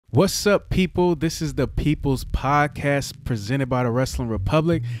What's up, people? This is the People's Podcast presented by the Wrestling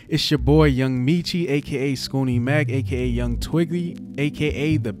Republic. It's your boy, Young Meech, aka Scooney Mac, aka Young Twiggly,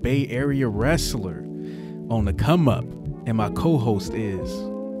 aka the Bay Area Wrestler, on the come up. And my co-host is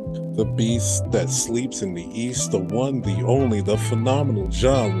the beast that sleeps in the east, the one, the only, the phenomenal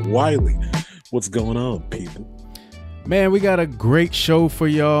John Wiley. What's going on, people? Man, we got a great show for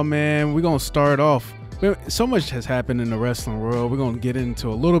y'all, man. We're gonna start off. So much has happened in the wrestling world. We're going to get into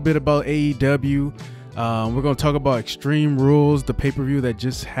a little bit about AEW. We're going to talk about Extreme Rules, the pay-per-view that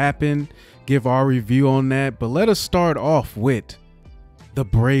just happened, give our review on that. But let us start off with the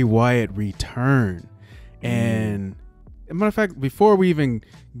Bray Wyatt return. And as a matter of fact, before we even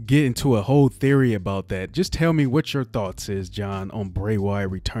get into a whole theory about that, just tell me what your thoughts is, John, on Bray Wyatt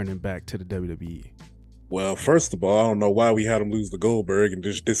returning back to the WWE. Well, first of all, I don't know why we had him lose to Goldberg and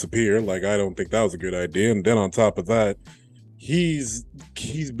just disappear. Like, I don't think that was a good idea. And then on top of that, he's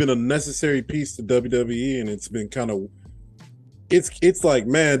been a necessary piece to WWE, and it's been kind of it's like,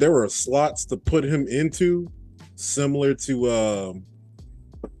 man, there were slots to put him into, similar to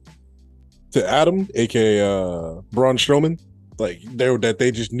Adam, aka Braun Strowman, like that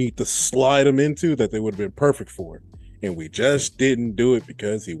they just need to slide him into that they would have been perfect for, and we just didn't do it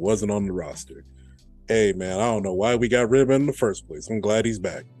because he wasn't on the roster. Hey, man, I don't know why we got rid of him in the first place. I'm glad he's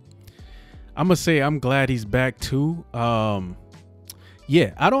back. I'm going to say I'm glad he's back, too.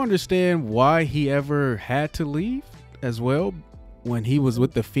 Yeah, I don't understand why he ever had to leave as well when he was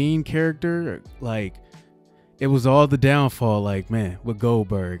with the Fiend character. Like, it was all the downfall, like, man, with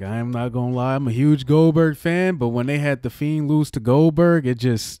Goldberg. I am not going to lie. I'm a huge Goldberg fan, but when they had the Fiend lose to Goldberg, it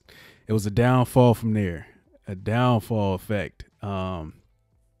was a downfall from there. A downfall effect.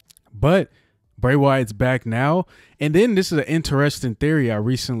 But Bray Wyatt's back now. And then this is an interesting theory I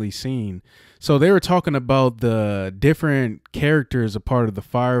recently seen. So they were talking about the different characters a part of the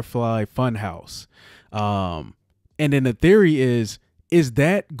Firefly Funhouse. And then the theory is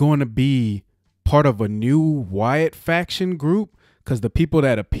that going to be part of a new Wyatt faction group? Because the people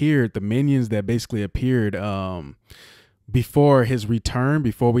that appeared, the minions that basically appeared before his return,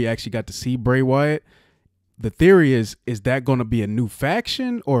 before we actually got to see Bray Wyatt, the theory is that going to be a new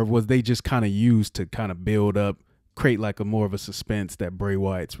faction, or was they just kind of used to kind of build up, create like a more of a suspense that Bray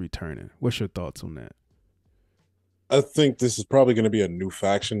Wyatt's returning? What's your thoughts on that? I think this is probably going to be a new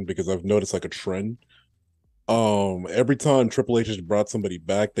faction because I've noticed like a trend. Every time Triple H has brought somebody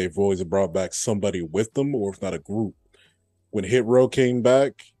back, they've always brought back somebody with them, or if not a group. When Hit Row came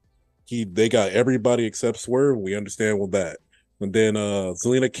back, they got everybody except Swerve. We understand with that. And then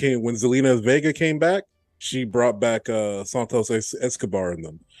when Zelina Vega came back, she brought back Santos Escobar in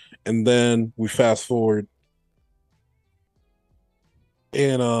them. And then we fast forward.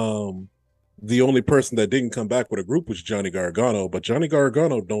 And the only person that didn't come back with a group was Johnny Gargano. But Johnny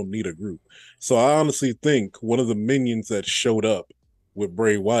Gargano don't need a group. So I honestly think one of the minions that showed up with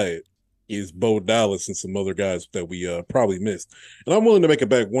Bray Wyatt is Bo Dallas and some other guys that we probably missed. And I'm willing to make it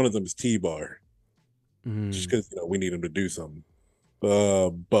back. One of them is T-Bar. Just because we need him to do something.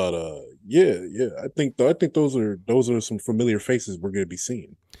 Yeah. I think those are some familiar faces we're going to be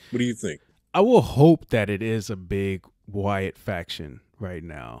seeing. What do you think? I will hope that it is a big Wyatt faction right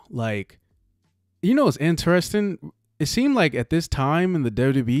now. Like, it's interesting. It seemed like at this time in the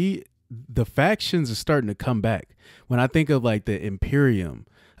WWE, the factions are starting to come back. When I think of like the Imperium,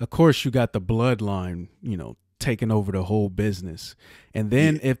 of course you got the Bloodline, taking over the whole business. And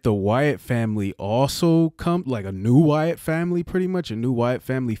then if the Wyatt family also come, like a new Wyatt family, pretty much a new Wyatt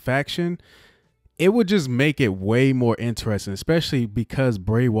family faction, it would just make it way more interesting, especially because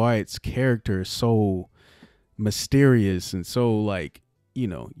Bray Wyatt's character is so mysterious and so like, you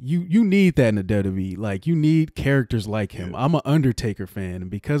need that in the WWE. Like, you need characters like him. I'm an Undertaker fan,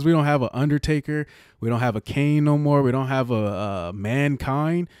 and because we don't have an Undertaker, we don't have a Kane no more, we don't have a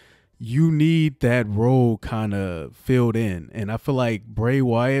Mankind, you need that role kind of filled in. And I feel like Bray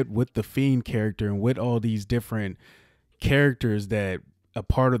Wyatt with the Fiend character and with all these different characters that are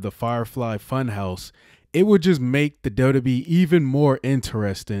part of the Firefly Funhouse, it would just make the WWE even more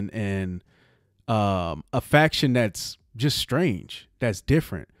interesting and a faction that's just strange, that's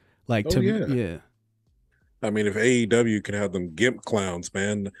different. Like, yeah. I mean, if AEW can have them gimp clowns,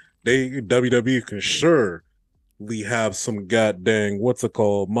 man, WWE can sure we have some goddamn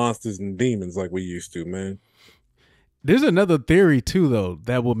monsters and demons like we used to, man. There's another theory too, though,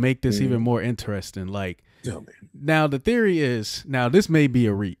 that will make this even more interesting. Like, now the theory is, now this may be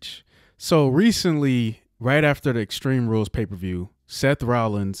a reach. So recently, right after the Extreme Rules pay-per-view, Seth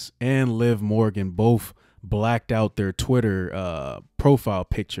Rollins and Liv Morgan both blacked out their Twitter profile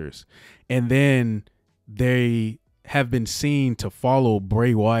pictures, and then they have been seen to follow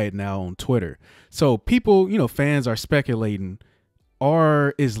Bray Wyatt now on Twitter. So people, fans are speculating,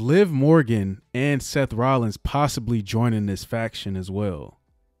 is Liv Morgan and Seth Rollins possibly joining this faction as well?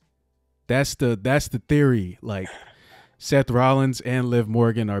 That's the theory. Like, Seth Rollins and Liv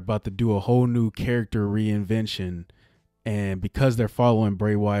Morgan are about to do a whole new character reinvention, and because they're following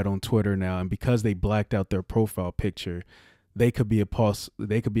Bray Wyatt on Twitter now, and because they blacked out their profile picture, they could be a part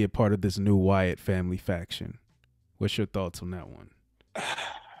of this new Wyatt family faction. What's your thoughts on that one?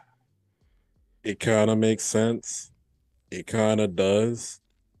 It kind of makes sense. It kind of does.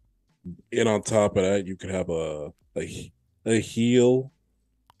 And on top of that, you could have a heel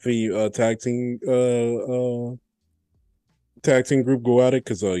tag team group go at it,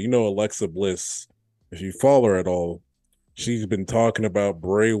 because Alexa Bliss, if you follow her at all, she's been talking about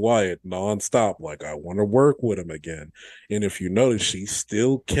Bray Wyatt nonstop. Like, I want to work with him again. And if you notice, she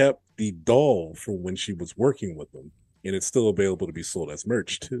still kept the doll from when she was working with him, and it's still available to be sold as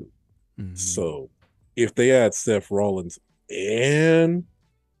merch too. Mm-hmm. So if they add Seth Rollins and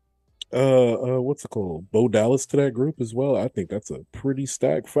what's it called, Bo Dallas to that group as well, I think that's a pretty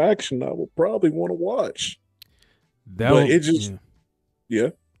stacked faction I will probably want to watch. No, I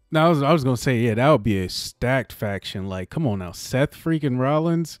was gonna say, yeah, that would be a stacked faction. Like, come on now, Seth freaking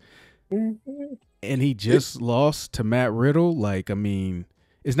Rollins, and he just lost to Matt Riddle. Like, I mean,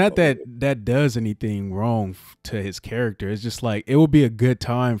 it's not that does anything wrong to his character. It's just like, it would be a good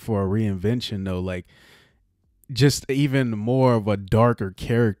time for a reinvention, though. Like, just even more of a darker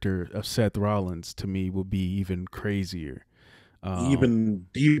character of Seth Rollins to me would be even crazier. Even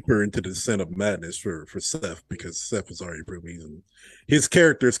deeper into the descent of madness for Seth, because Seth is already proven his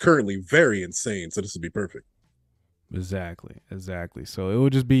character is currently very insane. So this would be perfect. Exactly. So it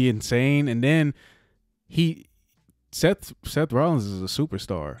would just be insane. And then Seth Rollins is a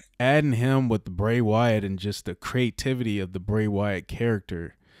superstar. Adding him with the Bray Wyatt and just the creativity of the Bray Wyatt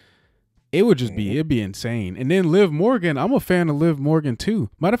character, it would just it'd be insane. And then Liv Morgan, I'm a fan of Liv Morgan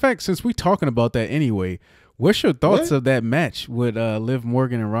too. Matter of fact, since we're talking about that anyway, what's your thoughts of that match with Liv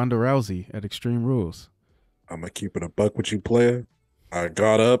Morgan and Ronda Rousey at Extreme Rules? I'm going to keep it a buck with you, player. I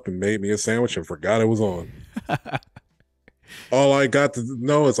got up and made me a sandwich and forgot it was on. All I got to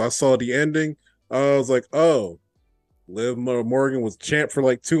know is I saw the ending. I was like, oh, Liv Morgan was champ for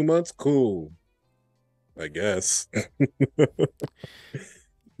like 2 months? Cool. I guess.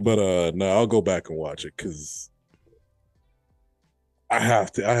 But no, I'll go back and watch it, because I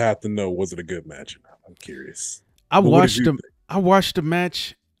have to know, was it a good match or not? I'm curious. I watched the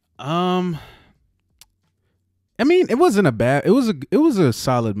match. I mean, it wasn't a bad. It was a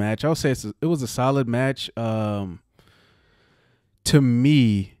solid match. I'll say it was a solid match. To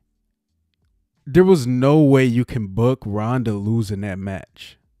me, there was no way you can book Ronda losing that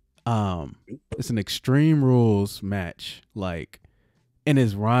match. It's an Extreme Rules match, like, and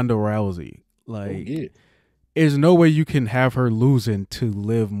it's Ronda Rousey. Like, there's no way you can have her losing to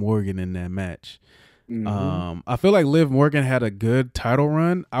Liv Morgan in that match. Mm-hmm. I feel like Liv Morgan had a good title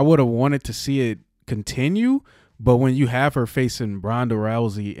run. I would have wanted to see it continue, but when you have her facing Ronda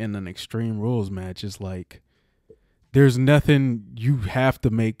Rousey in an Extreme Rules match, it's like, there's nothing, you have to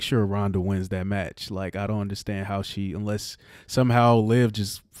make sure Ronda wins that match. Like, I don't understand how unless somehow Liv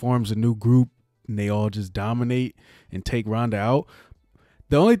just forms a new group and they all just dominate and take Ronda out.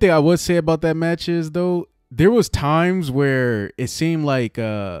 The only thing I would say about that match is, though, there was times where it seemed like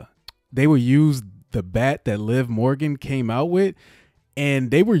they would use the bat that Liv Morgan came out with,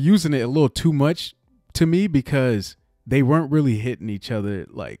 and they were using it a little too much to me, because they weren't really hitting each other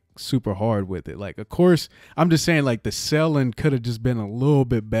like super hard with it. Like, of course, I'm just saying, like, the selling could have just been a little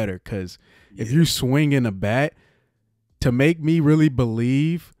bit better, because if you're swinging a bat, to make me really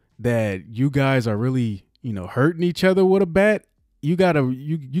believe that you guys are really, hurting each other with a bat, you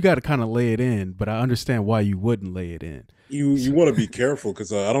gotta kind of lay it in. But I understand why you wouldn't lay it in. You want to be careful,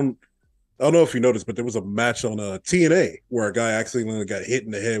 because I don't know if you noticed, but there was a match on TNA where a guy accidentally got hit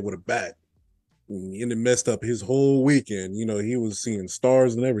in the head with a bat, and it messed up his whole weekend. He was seeing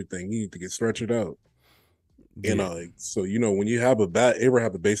stars and everything. He needed to get stretchered out. Yeah. And so when you have a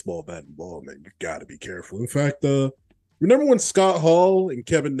baseball bat and ball, man, you got to be careful. In fact, remember when Scott Hall and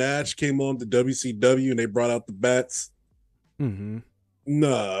Kevin Nash came on to WCW and they brought out the bats? Mm-hmm.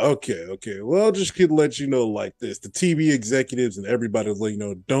 Nah, okay. Well, I'll just let you know like this. The TV executives and everybody was like,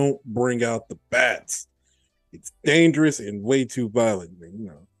 don't bring out the bats. It's dangerous and way too violent.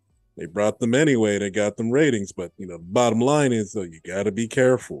 They brought them anyway. They got them ratings. But, the bottom line is, though, you got to be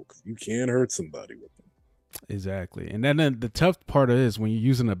careful, because you can hurt somebody with them. Exactly. And then the tough part is, when you're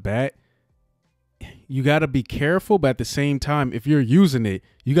using a bat, you got to be careful, but at the same time, if you're using it,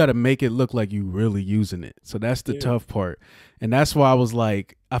 you got to make it look like you really using it. So that's the tough part. And that's why I was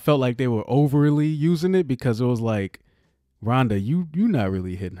like, I felt like they were overly using it, because it was like, Ronda, you not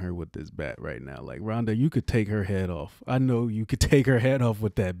really hitting her with this bat right now. Like, Ronda, you could take her head off. I know you could take her head off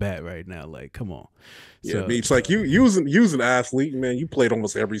with that bat right now. Like, come on. Yeah, Meech, like you's an athlete, man. You played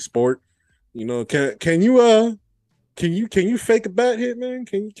almost every sport. You know, can you fake a bat hit, man?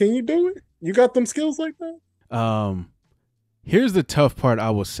 Can you do it? You got them skills like that? Here's the tough part, I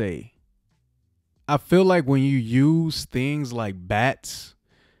will say. I feel like when you use things like bats,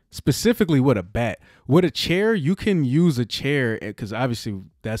 specifically with a bat, with a chair, you can use a chair, because obviously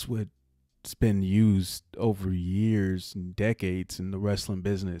that's what's been used over years and decades in the wrestling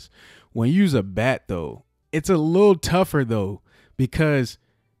business. When you use a bat, though, it's a little tougher, though, because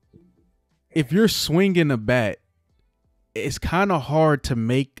if you're swinging a bat, it's kind of hard to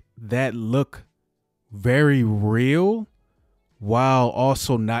make that look very real while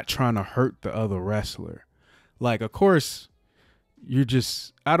also not trying to hurt the other wrestler. Like, of course,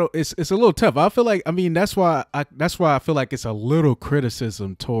 it's a little tough. I feel like, I mean, that's why I feel like it's a little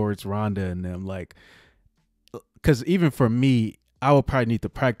criticism towards Ronda and them, like, because even for me, I would probably need to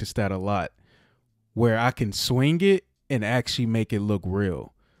practice that a lot, where I can swing it and actually make it look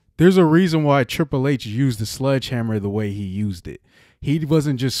real. There's a reason why Triple H used the sledgehammer the way he used it. He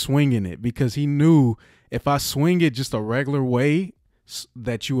wasn't just swinging it, because he knew if I swing it just a regular way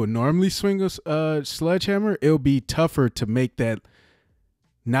that you would normally swing a sledgehammer, it'll be tougher to make that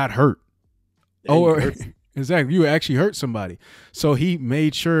not hurt. Exactly. You actually hurt somebody. So he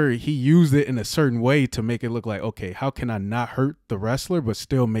made sure he used it in a certain way to make it look like, okay, how can I not hurt the wrestler but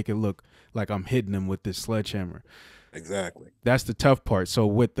still make it look like I'm hitting him with this sledgehammer? Exactly. That's the tough part. So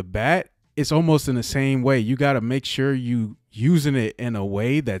with the bat, it's almost in the same way. You got to make sure you using it in a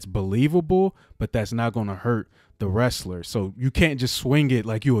way that's believable, but that's not going to hurt the wrestler. So you can't just swing it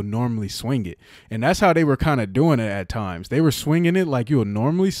like you would normally swing it. And that's how they were kind of doing it at times. They were swinging it like you would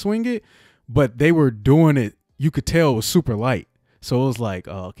normally swing it, but they were doing it, you could tell it was super light. So it was like,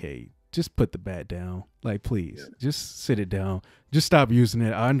 oh, okay, just put the bat down. Like, please, just sit it down. Just stop using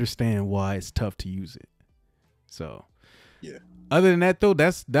it. I understand why it's tough to use it. So, yeah. Other than that, though,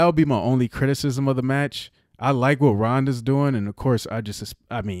 that would be my only criticism of the match. I like what Ronda's doing, and of course, I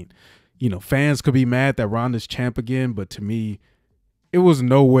mean, you know, fans could be mad that Ronda's champ again, but to me, it was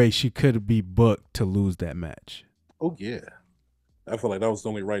no way she could be booked to lose that match. Oh yeah, I feel like that was the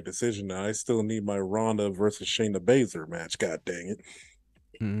only right decision. Now I still need my Ronda versus Shayna Baszler match. God dang it.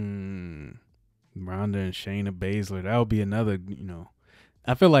 Ronda and Shayna Baszler, that would be another. You know,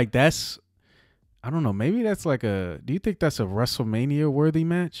 I feel like that's. I don't know. Maybe that's like do you think that's a WrestleMania worthy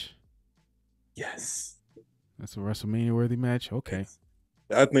match? Yes. That's a WrestleMania worthy match? Okay. Yes.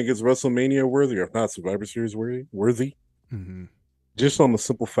 I think it's WrestleMania worthy, or if not Survivor Series worthy. Mm-hmm. Just on the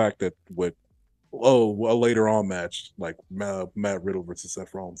simple fact that a later on match, like Matt Riddle versus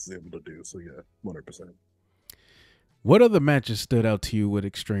Seth Rollins is able to do. So yeah, 100%. What other matches stood out to you with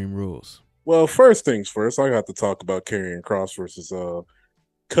Extreme Rules? Well, first things first, I got to talk about Karrion Kross versus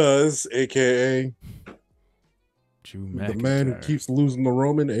Cuz, aka Drew McIntyre, the man who keeps losing the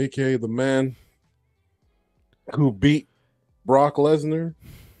Roman, aka the man who beat Brock Lesnar,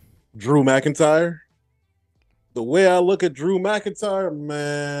 Drew McIntyre. The way I look at Drew McIntyre,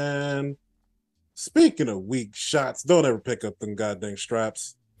 man. Speaking of weak shots, don't ever pick up them goddamn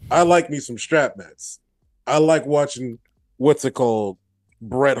straps. I like me some strap mats. I like watching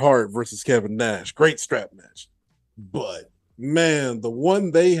Bret Hart versus Kevin Nash. Great strap match. But man, the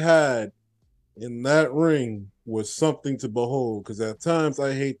one they had in that ring was something to behold, because at times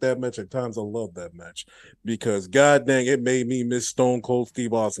I hate that match, at times I love that match, because god dang, it made me miss Stone Cold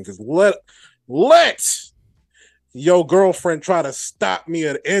Steve Austin, because let your girlfriend try to stop me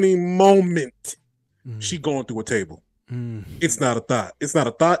at any moment. She going through a table. It's not a thought. It's not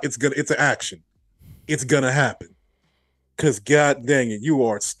a thought. It's an action. It's gonna happen. Cause god dang it, you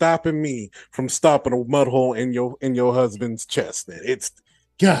are stopping me from stopping a mud hole in your husband's chest, man. It's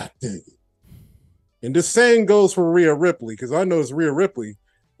god dang it. And the same goes for Rhea Ripley, because I noticed Rhea Ripley,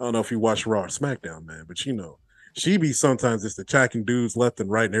 I don't know if you watch Raw or SmackDown, man, but you know, she be sometimes just attacking dudes left and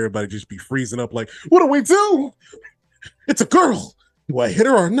right, and everybody just be freezing up like, what do we do? It's a girl. Do I hit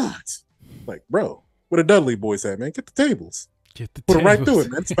her or not? Like, bro, where the Dudley boys at, man? Get the tables. Put her right through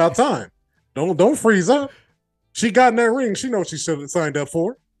it, man. It's about time. Don't freeze up. She got in that ring. She knows she should have signed up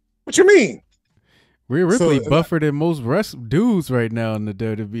for. What you mean? Rhea Ripley buffer than most dudes right now in the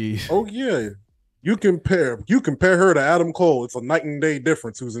WWE. Oh yeah, you compare her to Adam Cole. It's a night and day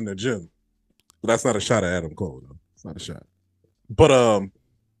difference who's in the gym. But that's not a shot at Adam Cole, though. It's not a shot. But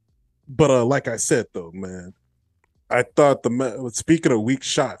But like I said though, man, I thought speaking of weak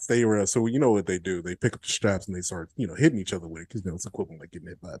shots, they were so you know what they do? They pick up the straps and they start hitting each other with it because it's equivalent like getting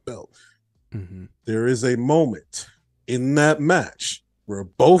hit by a belt. Mm-hmm. There is a moment in that match where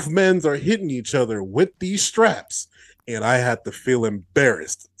both men are hitting each other with these straps, and I had to feel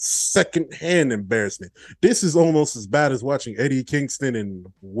embarrassed, secondhand embarrassment. This is almost as bad as watching Eddie Kingston and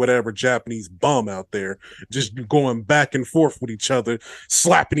whatever Japanese bum out there just going back and forth with each other,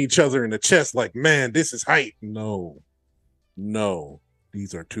 slapping each other in the chest like, man, this is hype. No, no,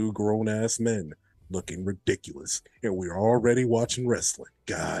 these are two grown ass men looking ridiculous, and we're already watching wrestling.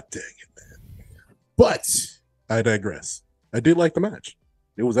 God dang it, man. But I digress. I did like the match.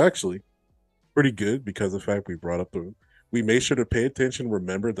 It was actually pretty good because of the fact we made sure to pay attention.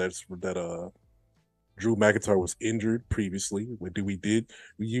 Remember that Drew McIntyre was injured previously. What did we did?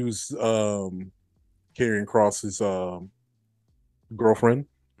 We used Karrion Kross's girlfriend,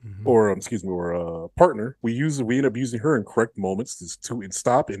 Mm-hmm. or excuse me, or partner. We ended up using her in correct moments to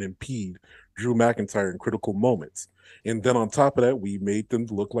stop and impede Drew McIntyre in critical moments. And then on top of that, we made them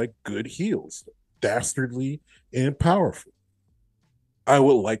look like good heels, dastardly and powerful. I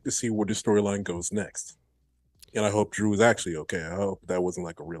would like to see where the storyline goes next. And I hope Drew is actually okay. I hope that wasn't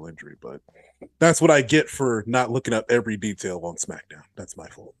like a real injury, but that's what I get for not looking up every detail on SmackDown. That's my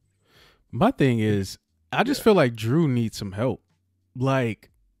fault. My thing is, I just feel like Drew needs some help. Like,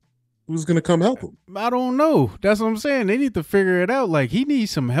 who's gonna come help him? I don't know. That's what I'm saying. They need to figure it out. Like, he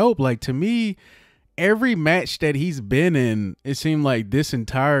needs some help. Like, to me, every match that he's been in, it seemed like this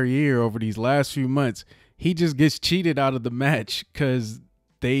entire year over these last few months, he just gets cheated out of the match because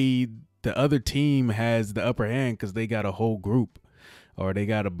the other team has the upper hand because they got a whole group or they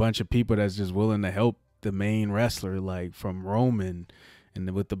got a bunch of people that's just willing to help the main wrestler, like from Roman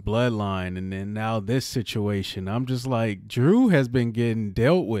and with the bloodline, and then now this situation. I'm just like, Drew has been getting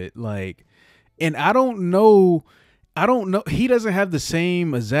dealt with, like, and I don't know. He doesn't have the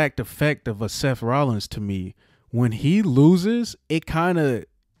same exact effect of a Seth Rollins to me. When he loses, it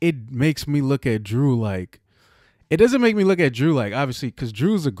makes me look at Drew like, it doesn't make me look at Drew like, obviously, because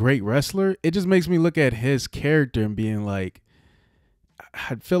Drew's a great wrestler. It just makes me look at his character and being like,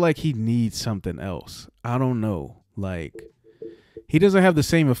 I feel like he needs something else. I don't know. Like, he doesn't have the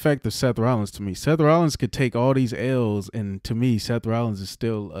same effect of Seth Rollins to me. Seth Rollins could take all these L's, and to me, Seth Rollins is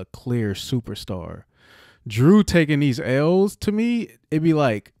still a clear superstar. Drew taking these L's, to me, it'd be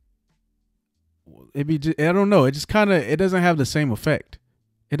like, I don't know. It just kind of, it doesn't have the same effect.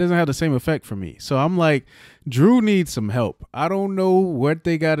 It doesn't have the same effect for me. So I'm like, Drew needs some help. I don't know what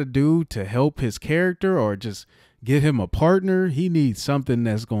they got to do to help his character or just get him a partner. He needs something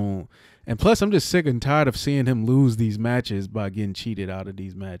that's going, and plus I'm just sick and tired of seeing him lose these matches by getting cheated out of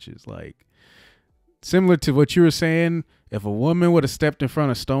these matches. Like, similar to what you were saying, if a woman would have stepped in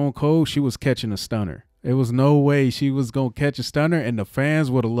front of Stone Cold, she was catching a stunner. There was no way she was going to catch a stunner, and the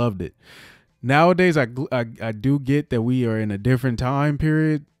fans would have loved it. Nowadays, I do get that we are in a different time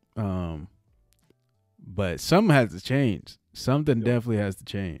period, but something has to change. Something definitely has to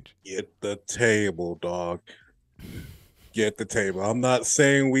change. Get the table, dog. Get the table. I'm not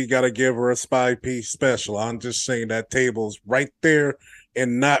saying we got to give her a spy piece special. I'm just saying that table's right there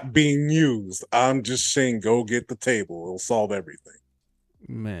and not being used. I'm just saying go get the table. It'll solve everything.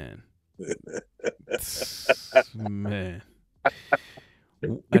 Man. Man.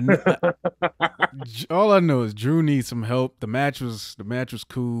 All I know is Drew needs some help. The match was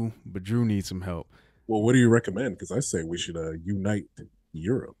cool, but Drew needs some help. Well, what do you recommend? Because I say we should unite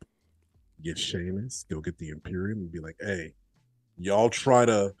Europe. Get Sheamus, go get the Imperium, and be like, hey, y'all try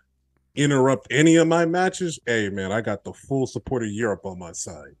to interrupt any of my matches. Hey, man, I got the full support of Europe on my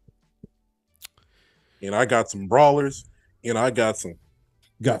side. And I got some brawlers, and I got some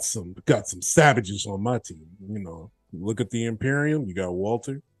savages on my team. You know, look at the Imperium, you got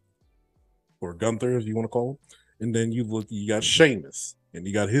Walter, or Gunther, as you want to call him. And then you got Sheamus, and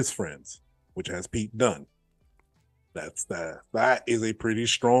you got his friends, which has Pete Dunne. That is a pretty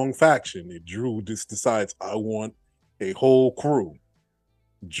strong faction. If Drew just decides I want a whole crew,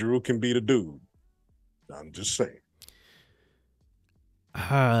 Drew can be the dude. I'm just saying.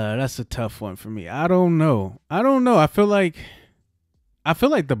 That's a tough one for me. I don't know. I feel like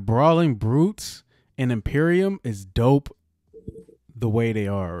the Brawling Brutes and Imperium is dope the way they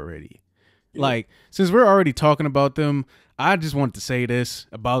are already. Yeah. Like, since we're already talking about them, I just want to say this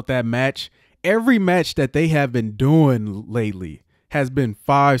about that match. Every match that they have been doing lately has been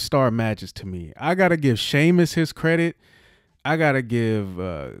 5-star matches to me. I got to give Sheamus his credit. I got to give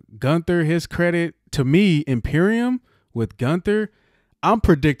Gunther his credit. To me, Imperium with Gunther, I'm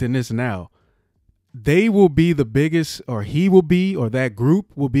predicting this now. they will be the biggest, or he will be, or that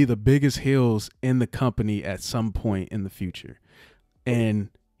group will be the biggest heels in the company at some point in the future. And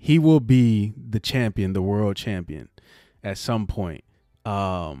he will be the champion, the world champion at some point.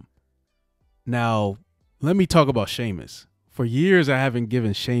 Now, let me talk about Sheamus. For years, I haven't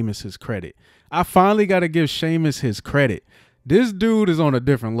given Sheamus his credit. I finally got to give Sheamus his credit. This dude is on a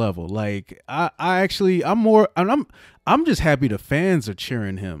different level. Like I'm just happy the fans are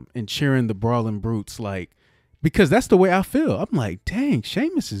cheering him and cheering the Brawling Brutes, like, because that's the way I feel. I'm like, dang,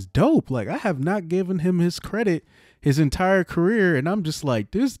 Sheamus is dope. Like, I have not given him his credit his entire career, and I'm just like,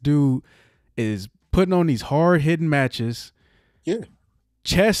 this dude is putting on these hard hitting matches. Yeah.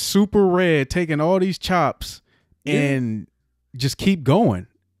 Chest super red, taking all these chops and just keep going.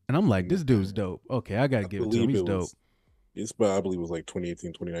 And I'm like, this dude's dope. Okay, I gotta give it to him. He's dope. I believe it was like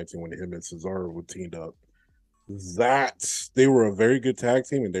 2018, 2019 when him and Cesaro were teamed up. They were a very good tag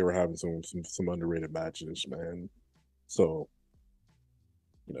team, and they were having some underrated matches, man. So,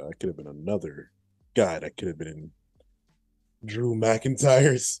 it could have been another guy that could have been in Drew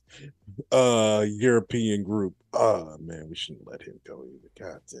McIntyre's European group. Man, we shouldn't let him go either.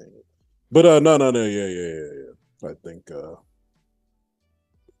 God dang it. But no, yeah.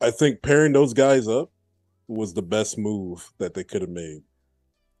 I think pairing those guys up was the best move that they could have made.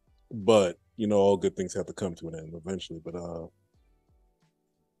 But, all good things have to come to an end eventually. But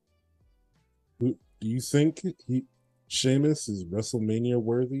do you think Sheamus is WrestleMania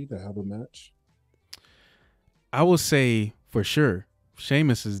worthy to have a match? I will say for sure,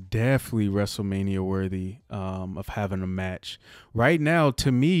 Sheamus is definitely WrestleMania worthy of having a match. Right now,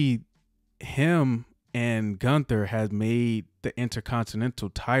 to me, him and Gunther has made the Intercontinental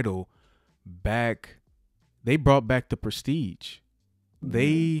title back. They brought back the prestige.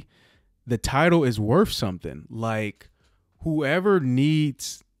 The title is worth something. Like, whoever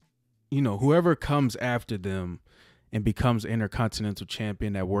comes after them and becomes Intercontinental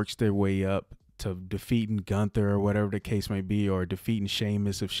champion that works their way up to defeating Gunther or whatever the case may be, or defeating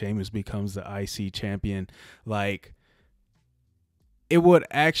Sheamus if Sheamus becomes the IC champion, like, it would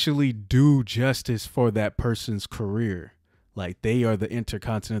actually do justice for that person's career. Like, they are the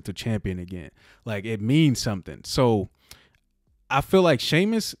Intercontinental champion again. Like, it means something. So I feel like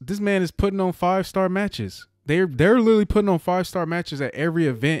Sheamus, this man is putting on 5-star matches. They're literally putting on 5-star matches at every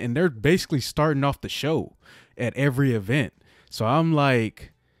event, and they're basically starting off the show at every event. So I'm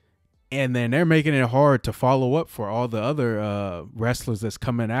like, and then they're making it hard to follow up for all the other wrestlers that's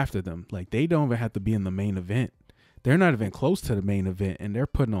coming after them. Like, they don't even have to be in the main event. They're not even close to the main event, and they're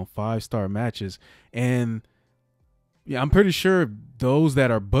putting on 5-star matches. And yeah, I'm pretty sure those that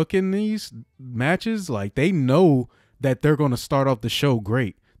are booking these matches, like, they know that they're going to start off the show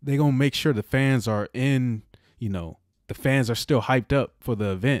great. They're going to make sure the fans are the fans are still hyped up for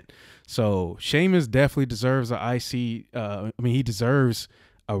the event. So Sheamus definitely deserves he deserves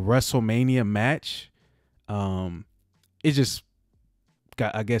a WrestleMania match. It just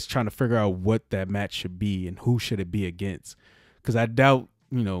got, I guess, trying to figure out what that match should be and who should it be against. Because I doubt,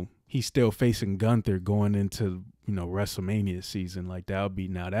 he's still facing Gunther going into, WrestleMania season. Like, I'd be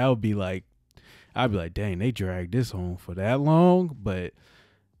like, dang, they dragged this on for that long. But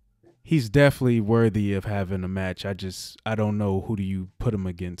he's definitely worthy of having a match. I don't know, who do you put him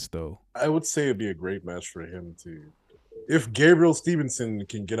against, though? I would say it'd be a great match for him to, if Gabriel Stevenson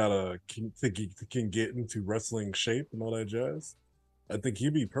can get can get into wrestling shape and all that jazz. I think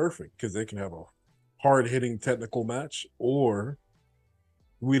he'd be perfect, because they can have a hard-hitting technical match, or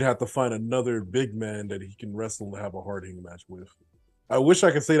we'd have to find another big man that he can wrestle and have a hard-hitting match with. I wish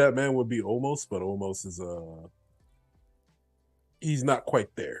I could say that man would be Omos, but Omos is he's not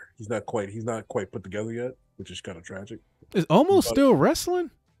quite there. He's not quite put together yet, which is kind of tragic. Is Omos still wrestling?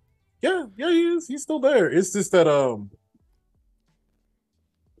 Yeah, he is. He's still there. It's just that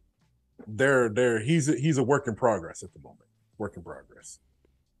he's a work in progress at the moment. Work in progress.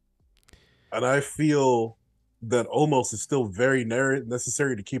 And I feel that Omos is still very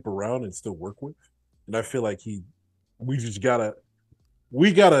necessary to keep around and still work with. And I feel like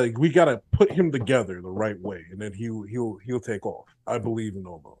we gotta put him together the right way, and then he'll take off. I believe in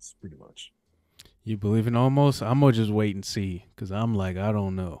Omos, pretty much. You believe in Omos? I'm gonna just wait and see, because I'm like, I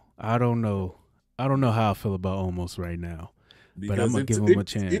don't know how I feel about Omos right now. Because but I'm gonna give him a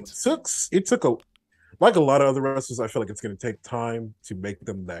chance. It took like a lot of other wrestlers, I feel like it's gonna take time to make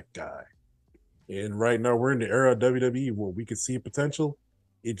them that guy. And right now we're in the era of WWE where we can see potential.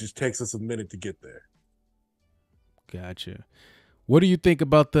 It just takes us a minute to get there. Gotcha. What do you think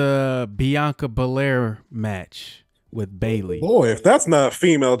about the Bianca Belair match with Bayley? Boy, if that's not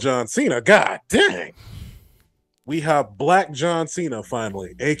female John Cena, god dang. we have Black John Cena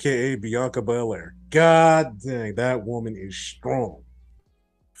finally, aka Bianca Belair. God dang, that woman is strong,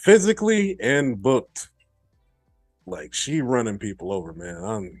 physically and booked. Like she running people over, man.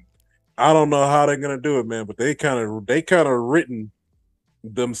 I don't know how they're gonna do it, man, but they kind of written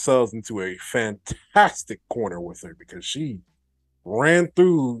themselves into a fantastic corner with her because she ran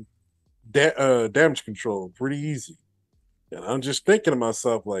through damage control pretty easy. And I'm just thinking to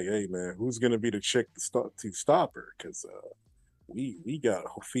myself, like, hey man, who's gonna be the chick to stop her? Because we got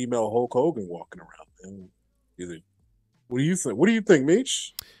a female Hulk Hogan walking around. And either what do you think? What do you think,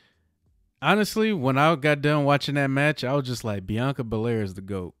 Meech? Honestly, when I got done watching that match, I was just like, Bianca Belair is the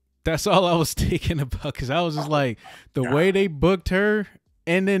GOAT. That's all I was thinking about because I was just Oh like, the way God. they booked her,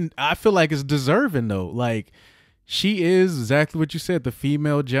 and then I feel like it's deserving though. Like she is exactly what you said, the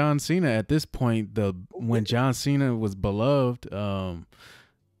female John Cena at this point. The when John Cena was beloved,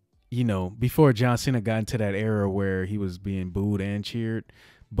 before John Cena got into that era where he was being booed and cheered.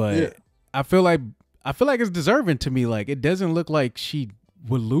 Yeah. But I feel like it's deserving to me. Like it doesn't look like she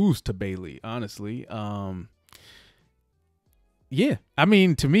would lose to Bailey, honestly. Yeah, I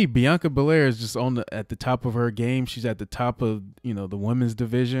mean, to me, Bianca Belair is just at the top of her game. She's at the top of the women's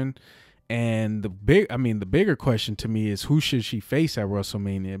division, and the bigger question to me is who should she face at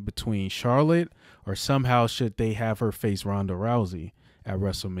WrestleMania between Charlotte or somehow should they have her face Ronda Rousey at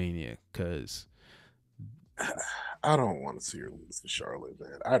WrestleMania? Because I don't want to see her lose to Charlotte,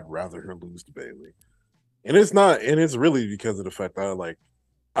 man. I'd rather her lose to Bailey. And it's not, and it's really because of the fact that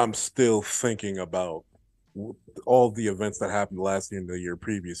I'm still thinking about all the events that happened last year and the year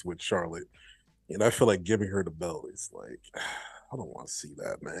previous with Charlotte. And I feel like giving her the belt is like, I don't want to see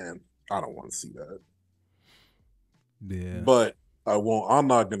that, man. I don't want to see that. yeah, But I won't. I'm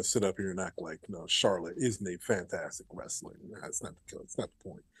not going to sit up here and act like no. Charlotte isn't a fantastic wrestler. That's not the. That's not the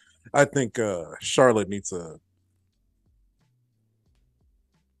point. I think Charlotte needs a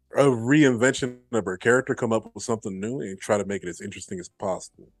reinvention of her character, come up with something new, and try to make it as interesting as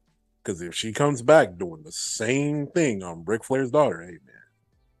possible. Because if she comes back doing the same thing on Ric Flair's daughter, hey man,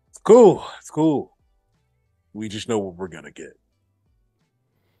 it's cool. It's cool. We just know what we're gonna get.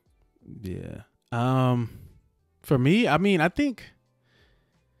 yeah. For me, I mean, I think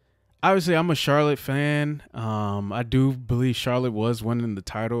obviously I'm a Charlotte fan. I do believe Charlotte was winning the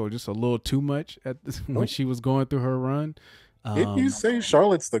title just a little too much when Oh, she was going through her run. didn't you Um, say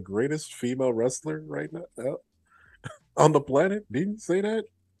Charlotte's the greatest female wrestler right now on the planet? Didn't you say that?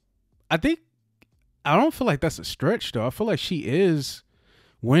 I think I don't feel like that's a stretch though. I feel like she is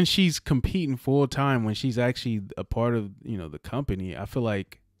when she's competing full time, when she's actually a part of the company. I feel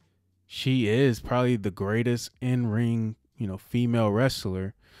like she is probably the greatest in ring female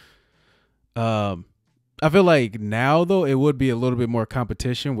wrestler. Um, I feel like now though it would be a little bit more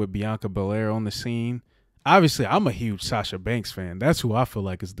competition with Bianca Belair on the scene. Obviously, I'm a huge Sasha Banks fan. That's who I feel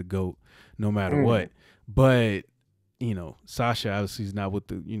like is the GOAT, no matter Mm. what. But Sasha obviously is not with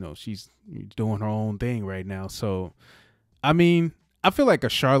she's doing her own thing right now. So I mean, I feel like a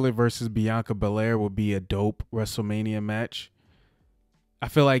Charlotte versus Bianca Belair would be a dope WrestleMania match. I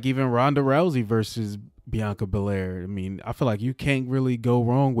feel like even Ronda Rousey versus Bianca Belair. I mean, I feel like you can't really go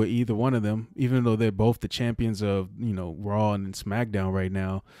wrong with either one of them, even though they're both the champions of Raw and SmackDown right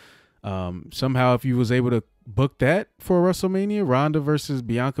now. Somehow, if you was able to book that for WrestleMania, Ronda versus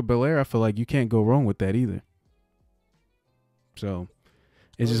Bianca Belair, I feel like you can't go wrong with that either. So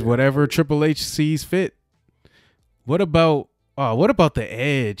it's Oh just yeah. whatever Triple H sees fit. What about the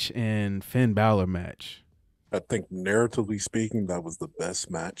Edge and Finn Balor match? I think narratively speaking, that was the best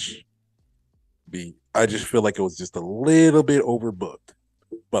match. I just feel like it was just a little bit overbooked.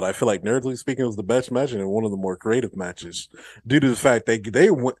 But I feel like narratively speaking, it was the best match and one of the more creative matches due to the fact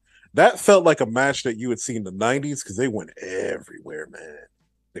they went. That felt like a match that you would see in the '90s because they went everywhere, man.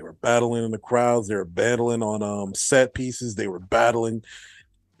 They were battling in the crowds. They were battling on set pieces. They were battling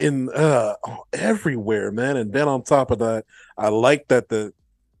in everywhere, man. And then on top of that, I like that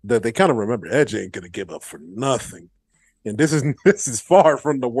they kind of remember Edge ain't gonna give up for nothing. And this is this is far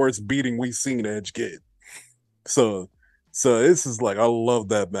from the worst beating we've seen Edge get. So this is like I love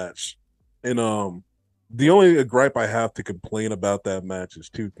that match. And the only gripe I have to complain about that match is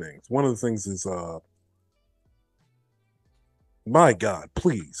two things. One of the things is my God,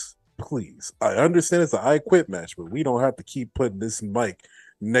 please, please. I understand it's an I quit match, but we don't have to keep putting this mic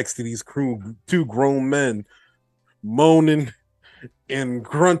next to these two grown men moaning and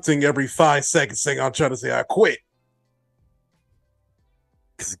grunting every 5 seconds saying I'm trying to say I quit.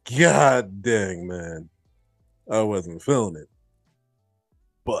 Cause god dang man, I wasn't feeling it.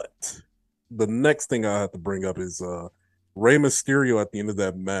 But the next thing I have to bring up is Rey Mysterio at the end of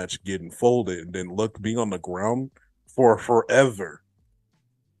that match getting folded and then being on the ground for forever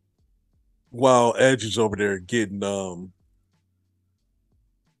while Edge is over there getting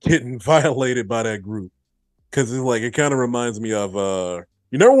violated by that group. Cause it's like it kind of reminds me of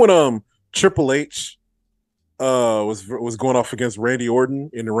you know when Triple H was going off against Randy Orton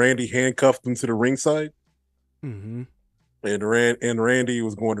and Randy handcuffed him to the ringside. Mm-hmm. And Randy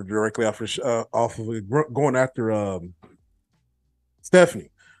was going directly going after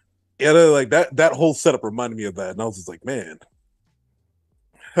Stephanie. Yeah, like that whole setup reminded me of that, and I was just like, man,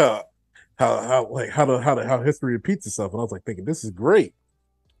 how how history repeats itself, and I was like thinking this is great.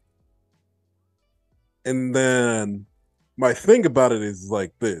 And then my thing about it is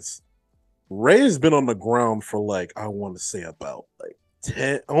like this: Ray has been on the ground for like I want to say about like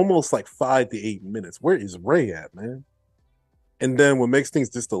 10, almost like 5 to 8 minutes. Where is Ray at, man? And then what makes things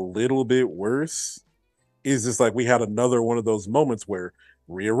just a little bit worse is just like we had another one of those moments where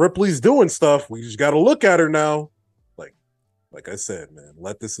Rhea Ripley's doing stuff. We just got to look at her now. Like, like I said, man,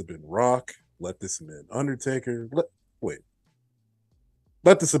 let this have been Rock. Let this have been Undertaker.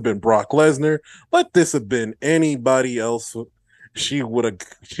 Let this have been Brock Lesnar. Let this have been anybody else. She would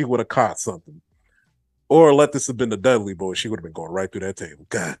have caught something. Or let this have been the Dudley Boy. She would have been going right through that table.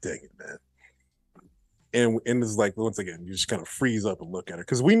 God dang it, man. And it's like once again, you just kind of freeze up and look at her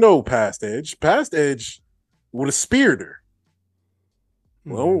because we know past Edge. Past Edge would have speared her.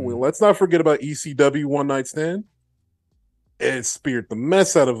 Well, let's not forget about ECW One Night Stand. Ed speared the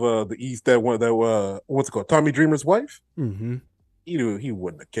mess out of the East that what's it called, Tommy Dreamer's wife. Mm-hmm. He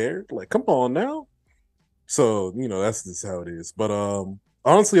wouldn't have cared. Like, come on now. So that's just how it is. But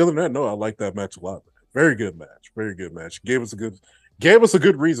honestly, other than that, no, I like that match a lot. Very good match. Very good match. Gave us a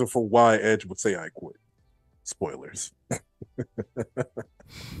good reason for why Edge would say I quit. Spoilers.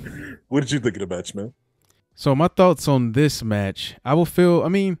 What did you think of the match, man? So my thoughts on this match, I feel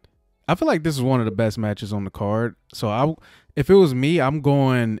like this is one of the best matches on the card. So if it was me, I'm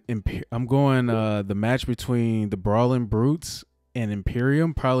going the match between the Brawling Brutes and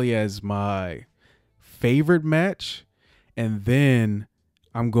Imperium probably as my favorite match, and then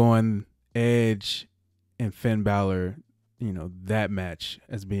I'm going Edge and Finn Balor, that match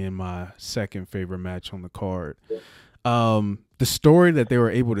as being my second favorite match on the card. The story that they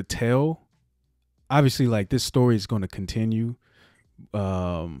were able to tell, obviously, like this story is going to continue.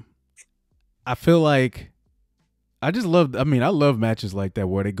 I feel like I love matches like that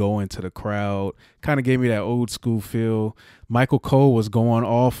where they go into the crowd. Kind of gave me that old school feel. Michael Cole was going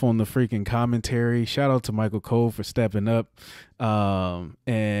off on the freaking commentary. Shout out to Michael Cole for stepping up.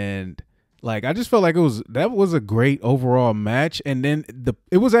 And like I just felt like that was a great overall match. And then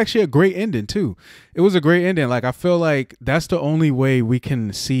it was actually a great ending too. It was a great ending. Like I feel like that's the only way we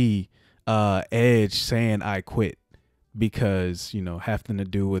can see Edge saying I quit, because having to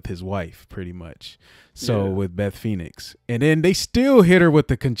do with his wife pretty much. So with Beth Phoenix, and then they still hit her with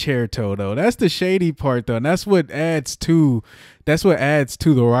the concerto though. That's the shady part though, and that's what adds to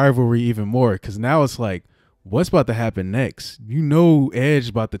the rivalry even more, because now it's like, what's about to happen next? Edge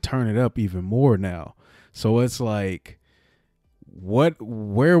about to turn it up even more now. So it's like, where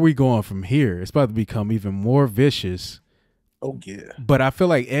are we going from here? It's about to become even more vicious. Oh yeah. But I feel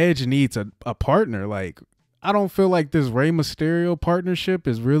like Edge needs a partner. Like, I don't feel like this Rey Mysterio partnership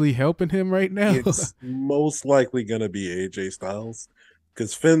is really helping him right now. It's most likely gonna be AJ Styles,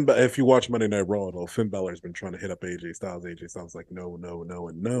 because if you watch Monday Night Raw, though, Finn Balor's been trying to hit up AJ Styles. AJ Styles like no, no, no,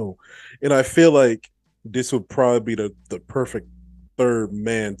 and no, and I feel like this would probably be the perfect third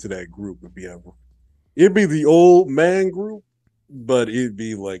man to that group. It'd be the old man group, but it'd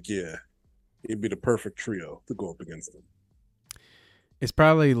be like it'd be the perfect trio to go up against them. It's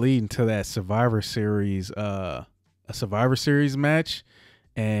probably leading to that Survivor Series match.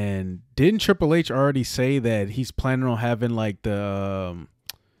 And didn't Triple H already say that he's planning on having like the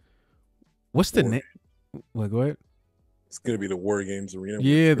what's the name? What, go ahead. It's gonna be the War Games arena.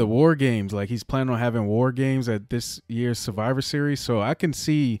 Yeah, the War Games. Like he's planning on having War Games at this year's Survivor Series. So I can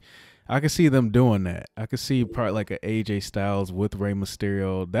see them doing that. I could see probably like an AJ Styles with Rey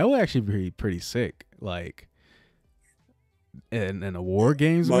Mysterio. That would actually be pretty sick. Like. And a War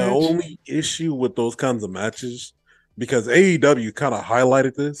Games My match? only issue with those kinds of matches, because AEW kind of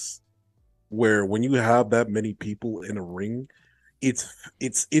highlighted this, where when you have that many people in a ring, it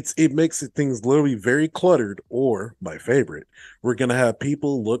makes things literally very cluttered. Or my favorite, we're gonna have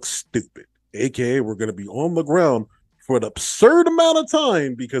people look stupid, aka we're gonna be on the ground for an absurd amount of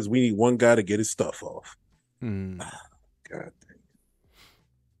time because we need one guy to get his stuff off. God dang.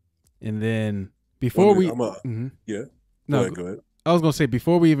 And then before yeah. No, go ahead. I was gonna say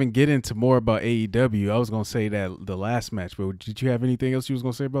before we even get into more about AEW, I was gonna say that the last match. But did you have anything else you was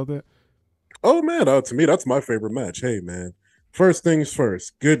gonna say about that? Oh man, to me that's my favorite match. Hey man, first things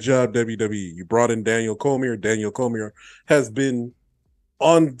first. Good job WWE. You brought in Daniel Cormier. Daniel Cormier has been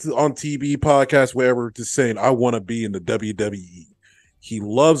on TV, podcast, wherever, just saying I want to be in the WWE. He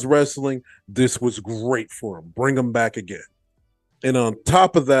loves wrestling. This was great for him. Bring him back again. And on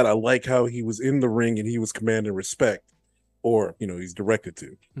top of that, I like how he was in the ring and he was commanding respect, or he's directed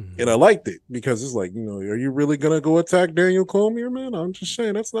to. And I liked it because it's like, are you really gonna go attack Daniel Cormier, man? I'm just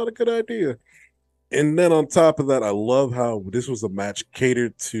saying that's not a good idea. And then on top of that, I love how this was a match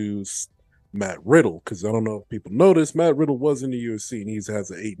catered to Matt Riddle, because I don't know if people noticed, Matt Riddle was in the UFC and he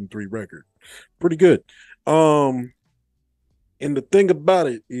has an 8-3 record. Pretty good. And the thing about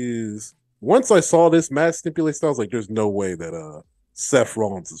it is, once I saw this match stipulation, I was like, there's no way that Seth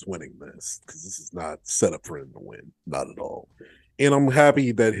Rollins is winning this, because this is not set up for him to win. Not at all. And I'm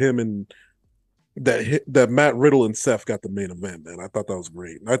happy that him and that Matt Riddle and Seth got the main event, man. I thought that was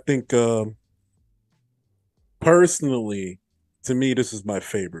great. I think personally, to me, this is my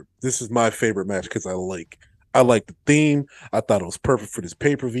favorite. This is my favorite match because I like the theme. I thought it was perfect for this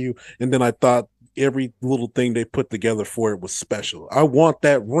pay-per-view. And then I thought every little thing they put together for it was special. I want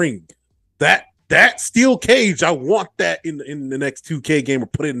that ring. That steel cage, I want that in the next 2K game, or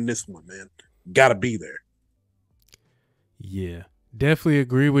put it in this one, man. Gotta be there. Yeah. Definitely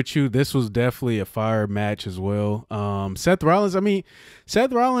agree with you. This was definitely a fire match as well. Seth Rollins,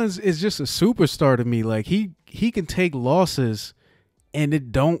 Seth Rollins is just a superstar to me. Like he can take losses and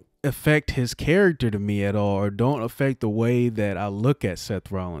it don't affect his character to me at all, or don't affect the way that I look at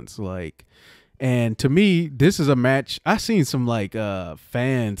Seth Rollins. Like, and to me, this is a match. I seen some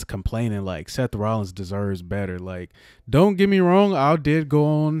fans complaining like Seth Rollins deserves better. Like, don't get me wrong, I did go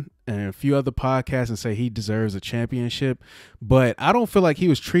on and a few other podcasts and say he deserves a championship, but I don't feel like he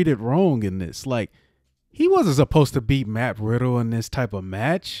was treated wrong in this. Like, he wasn't supposed to beat Matt Riddle in this type of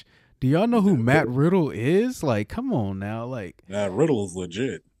match. Do y'all know who Matt Riddle is? Like, come on now. Like, Matt Riddle is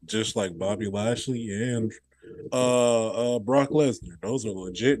legit, just like Bobby Lashley and Brock Lesnar. Those are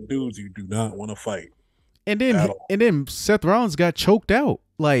legit dudes you do not want to fight. And then Seth Rollins got choked out.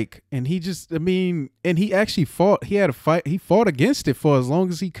 Like, and he just, and he actually fought. He had a fight. He fought against it for as long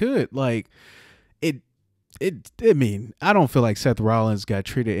as he could. Like, I don't feel like Seth Rollins got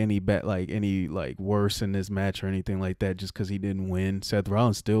treated any worse in this match or anything like that just because he didn't win. Seth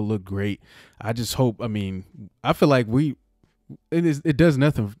Rollins still looked great. I just hope. I feel like it does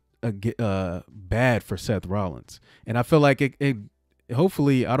nothing bad for Seth Rollins, and I feel like it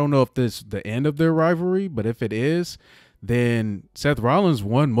hopefully, I don't know if this is the end of their rivalry, but if it is, then Seth Rollins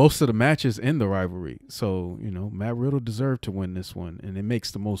won most of the matches in the rivalry. So, Matt Riddle deserved to win this one, and it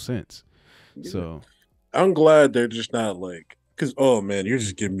makes the most sense. Yeah. So I'm glad they're just not like, because, oh man, you're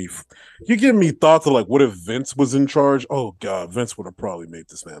giving me thoughts of like, what if Vince was in charge? Oh God, Vince would have probably made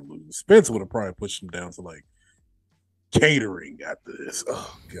this man lose. Vince would have probably pushed him down to like catering after this.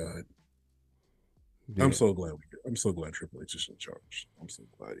 Oh God. Yeah. I'm so glad Triple H is in charge. I'm so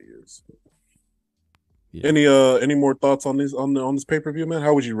glad he is. Yeah. Any more thoughts on this on this pay-per-view, man?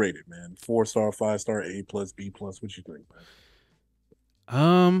 How would you rate it, man? 4-star, 5-star, A+, B+? What you think,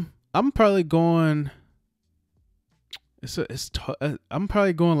 man? I'm probably going. I'm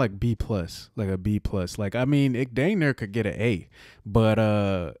probably going like B+, like a B+. Like, it dang near could get an A, but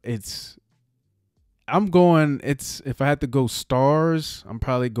if I had to go stars, I'm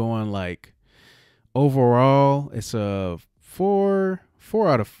probably going like, overall, it's a 4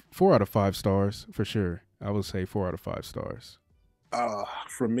 out of 5 stars for sure. I would say 4 out of 5 stars.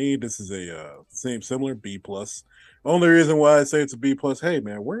 For me, this is a similar B+. Only reason why I say it's a B+, hey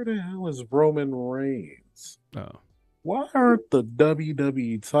man, where the hell is Roman Reigns? Oh. Why aren't the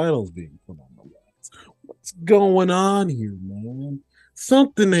WWE titles being put on the lines? What's going on here, man?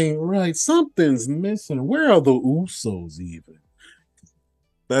 Something ain't right. Something's missing. Where are the Usos even?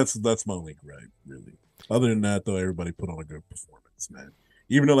 That's my only gripe, really. Other than that, though, everybody put on a good performance, man.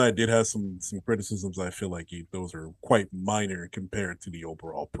 Even though I did have some criticisms, I feel like those are quite minor compared to the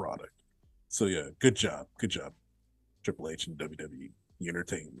overall product. So yeah, good job, Triple H and WWE. You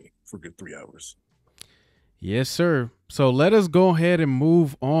entertained me for a good 3 hours. Yes, sir. So let us go ahead and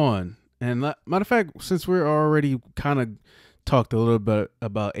move on. And matter of fact, since we're already kind of talked a little bit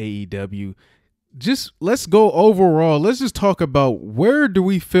about AEW, let's go overall. Let's just talk about where do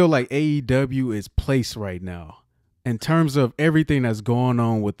we feel like AEW is placed right now in terms of everything that's going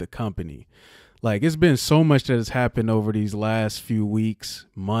on with the company. Like, it's been so much that has happened over these last few weeks,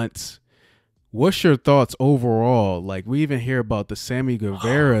 months. What's your thoughts overall? Like, we even hear about the Sammy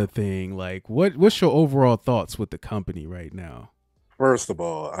Guevara thing. Like, what's your overall thoughts with the company right now? First of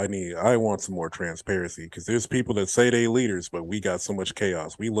all, I want some more transparency because there's people that say they leaders, but we got so much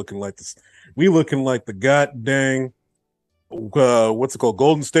chaos. We looking like this. We looking like the god dang what's it called?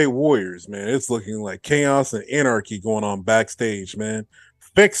 Golden State Warriors, man. It's looking like chaos and anarchy going on backstage, man.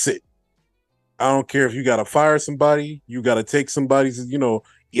 Fix it. I don't care if you got to fire somebody, you got to take somebody's,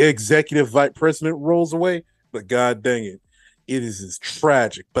 executive vice president roles away, but god dang it, it is as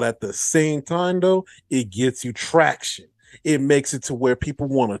tragic. But at the same time, though, it gets you traction. It makes it to where people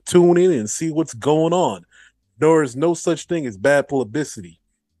want to tune in and see what's going on. There is no such thing as bad publicity.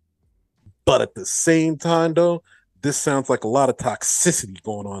 But at the same time, though, this sounds like a lot of toxicity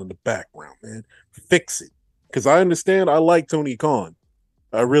going on in the background, man. Fix it. Because I understand I like Tony Khan.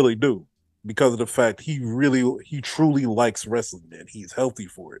 I really do. Because of the fact he truly likes wrestling, man. He's healthy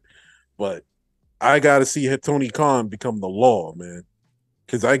for it. But I got to see Tony Khan become the law, man.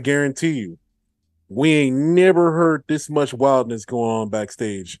 Because I guarantee you, we ain't never heard this much wildness going on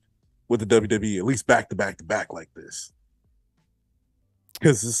backstage with the WWE, at least back to back to back like this.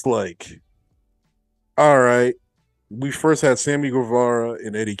 Because it's like, all right, we first had Sammy Guevara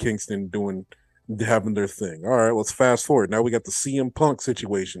and Eddie Kingston having their thing. All right, let's fast forward. Now we got the CM Punk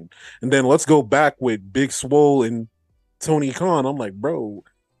situation. And then let's go back with Big Swole and Tony Khan. I'm like, bro,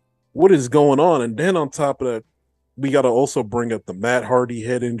 what is going on? And then on top of that, we got to also bring up the Matt Hardy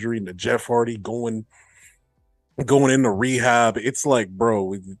head injury and the Jeff Hardy going into rehab. It's like,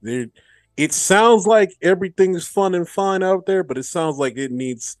 bro, it sounds like everything's fun and fine out there, but it sounds like it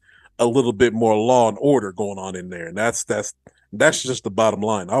needs a little bit more law and order going on in there. And that's just the bottom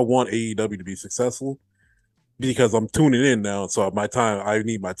line. I want AEW to be successful because I'm tuning in now. So I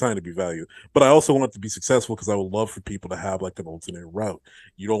need my time to be valued. But I also want it to be successful because I would love for people to have like an alternate route.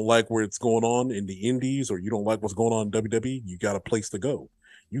 You don't like where it's going on in the indies, or you don't like what's going on in WWE, you got a place to go.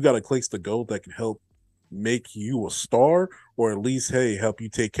 You got a place to go that can help make you a star, or at least, hey, help you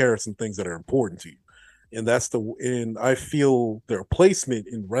take care of some things that are important to you. And I feel their placement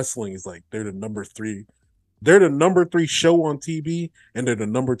in wrestling is like they're the number 3. They're the number 3 show on TV, and they're the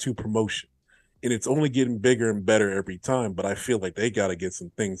number 2 promotion. And it's only getting bigger and better every time, but I feel like they got to get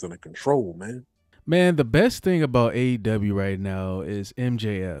some things under control, man. Man, the best thing about AEW right now is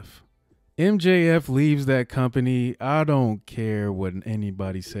MJF. MJF leaves that company. I don't care what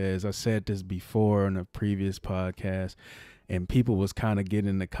anybody says. I said this before on a previous podcast, and people was kind of getting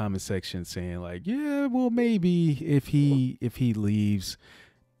in the comment section saying like, yeah, well, maybe if he leaves,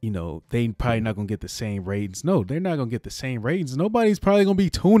 they probably not going to get the same ratings. No, they're not going to get the same ratings. Nobody's probably going to be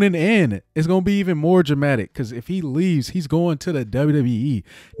tuning in. It's going to be even more dramatic because if he leaves, he's going to the WWE.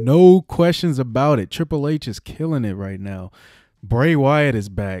 No questions about it. Triple H is killing it right now. Bray Wyatt is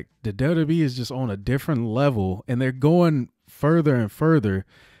back. The WWE is just on a different level, and they're going further and further.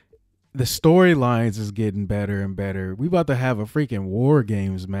 The storylines is getting better and better. We about to have a freaking War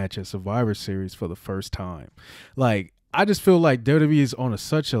Games match at Survivor Series for the first time. Like, I just feel like WWE is on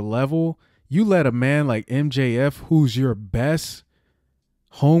such a level. You let a man like MJF, who's your best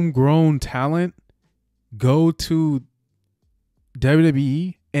homegrown talent, go to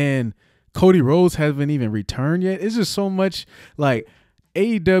WWE, and Cody Rhodes hasn't even returned yet. It's just so much. Like,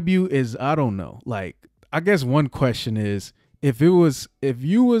 AEW is, I don't know. Like, I guess one question is, if you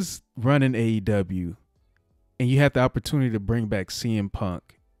was running AEW and you had the opportunity to bring back CM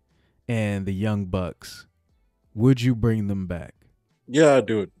Punk and the Young Bucks, would you bring them back? Yeah, I'd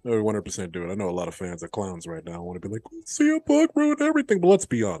do it. I would 100% do it. I know a lot of fans are clowns right now. I want to be like, CM Punk ruined everything. But let's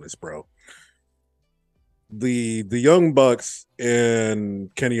be honest, bro. The Young Bucks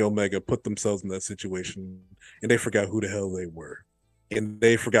and Kenny Omega put themselves in that situation, and they forgot who the hell they were. And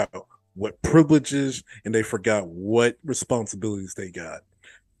they forgot what privileges, and they forgot what responsibilities they got.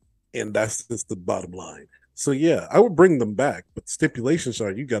 And that's just the bottom line. So yeah, I would bring them back, but stipulations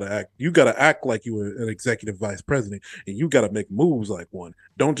are you gotta act like you were an executive vice president, and you gotta make moves like one.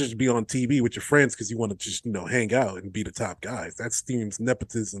 Don't just be on TV with your friends because you want to just hang out and be the top guys. That seems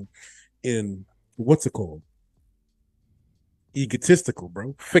nepotism in what's it called? Egotistical,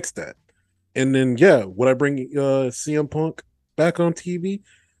 bro. Fix that. And then yeah, would I bring CM Punk back on TV?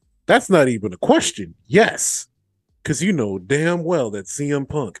 That's not even a question. Yes. Because you know damn well that CM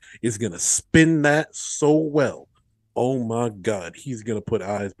Punk is going to spin that so well. Oh my God. He's going to put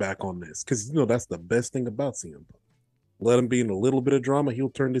eyes back on this. Because that's the best thing about CM Punk. Let him be in a little bit of drama. He'll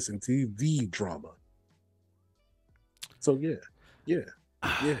turn this into the drama. So yeah.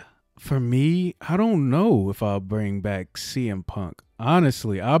 For me, I don't know if I'll bring back CM Punk.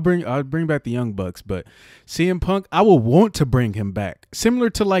 Honestly, I'll bring back the Young Bucks, but CM Punk, I will want to bring him back.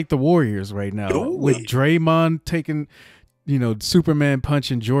 Similar to like the Warriors right now, with Draymond taking, Superman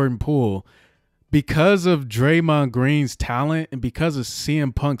punching Jordan Poole. because of Draymond Green's talent and because of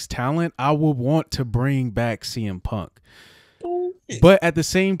CM Punk's talent, I will want to bring back CM Punk. But at the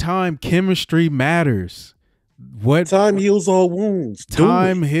same time, chemistry matters. What time heals all wounds.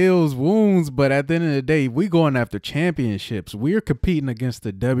 Time heals wounds, but at the end of the day, we going after championships. We're competing against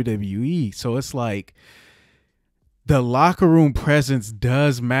the WWE. So it's like the locker room presence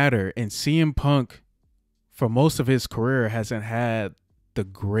does matter. And CM Punk, for most of his career, hasn't had the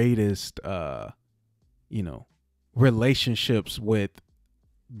greatest relationships with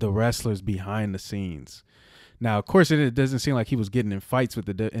the wrestlers behind the scenes. Now, of course, it doesn't seem like he was getting in fights with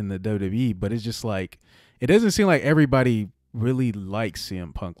in the WWE, but it's just like it doesn't seem like everybody really likes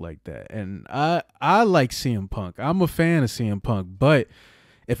CM Punk like that. And I like CM Punk. I'm a fan of CM Punk, but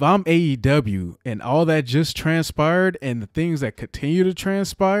if I'm AEW and all that just transpired and the things that continue to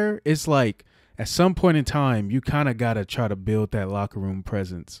transpire, it's like at some point in time, you kind of got to try to build that locker room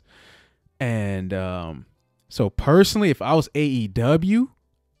presence. And so personally, if I was AEW,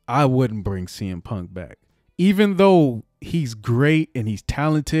 I wouldn't bring CM Punk back. Even though he's great and he's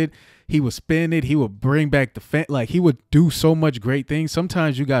talented, he would spin it. He would bring back the fan. Like, he would do so much great things.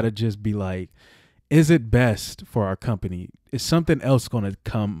 Sometimes you got to just be like, is it best for our company? Is something else going to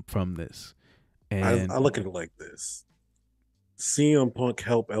come from this? And I look at it like this. CM Punk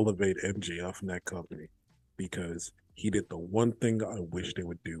helped elevate MJF in that company because he did the one thing I wish they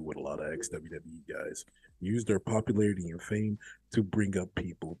would do with a lot of ex-WWE guys. Use their popularity and fame to bring up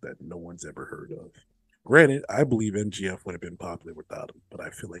people that no one's ever heard of. Granted, I believe MGF would have been popular without him, but I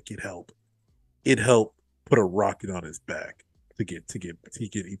feel like it helped. It helped put a rocket on his back to get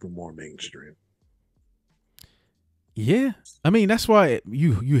even more mainstream. Yeah, I mean that's why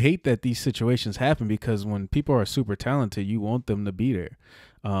you hate that these situations happen, because when people are super talented, you want them to be there.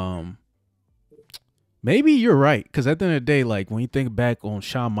 Maybe you're right, because at the end of the day, like when you think back on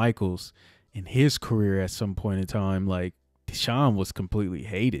Shawn Michaels in his career at some point in time, like Shawn was completely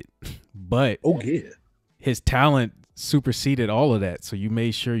hated, but his talent superseded all of that. So you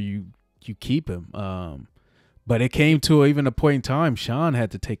made sure you keep him. But it came to even a point in time, Shawn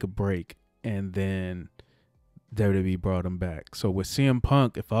had to take a break, and then WWE brought him back. So with CM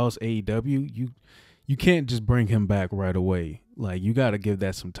Punk, if I was AEW, you can't just bring him back right away. Like, you got to give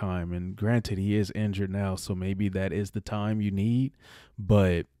that some time. And granted, he is injured now, so maybe that is the time you need.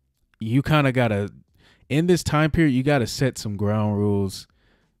 But you kind of got to, in this time period, you got to set some ground rules.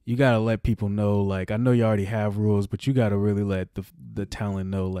 You got to let people know, like, I know you already have rules, but you got to really let the talent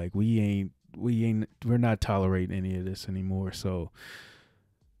know, like, we're not tolerating any of this anymore. So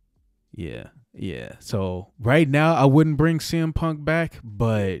yeah. So right now I wouldn't bring CM Punk back,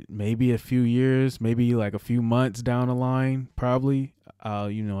 but maybe a few years, maybe like a few months down the line, probably, I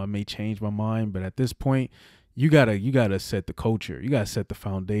may change my mind. But at this point, you gotta set the culture. You gotta set the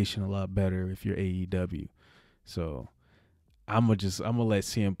foundation a lot better if you're AEW. So I'm gonna let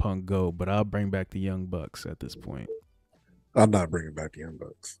CM Punk go, but I'll bring back the Young Bucks at this point. I'm not bringing back the Young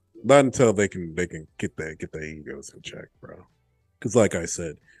Bucks. Not until they can get their egos in check, bro. Because like I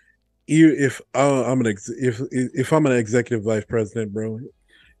said, if I'm an executive vice president, bro,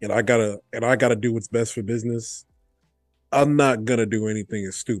 and I gotta do what's best for business, I'm not gonna do anything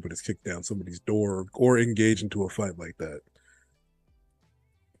as stupid as kick down somebody's door or engage into a fight like that.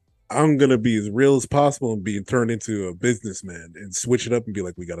 I'm gonna be as real as possible and being turned into a businessman and switch it up and be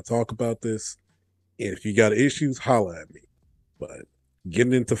like, we gotta talk about this. And if you got issues, holla at me. But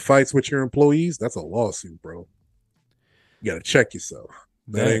getting into fights with your employees, that's a lawsuit, bro. You gotta check yourself.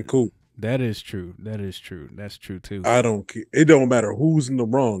 That ain't cool. That is true. That's true too. I don't care. It don't matter who's in the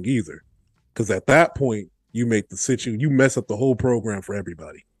wrong either. Because at that point, you make you mess up the whole program for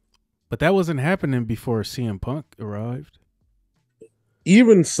everybody. But that wasn't happening before CM Punk arrived.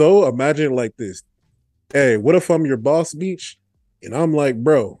 Even so, imagine it like this. Hey, what if I'm your boss, Meech? And I'm like,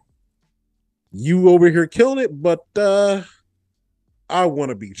 bro, you over here killing it, but I want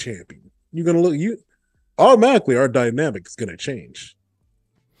to be champion. You're gonna automatically our dynamic is gonna change.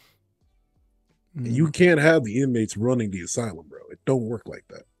 Mm-hmm. You can't have the inmates running the asylum, bro. It don't work like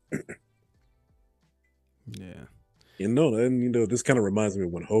that. Yeah. And this kind of reminds me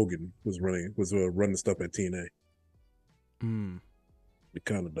of when Hogan was running stuff at TNA. It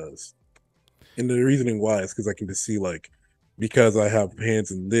kind of does. And the reasoning why is because I can just see, like, because I have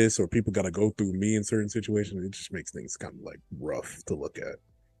hands in this, or people got to go through me in certain situations, it just makes things kind of like rough to look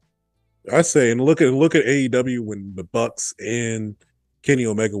at. I say, and look at AEW when the Bucks and Kenny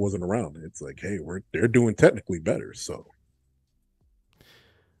Omega wasn't around. It's like, hey, they're doing technically better, so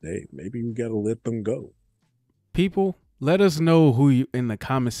hey, maybe we gotta let them go. People, let us know in the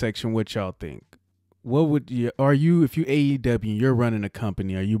comment section what y'all think. what would you, are you, if you AEW, you're running a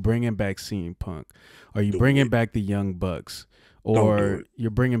company, are you bringing back CM Punk? Are you Do bringing it. back the Young Bucks? Don't do Or it.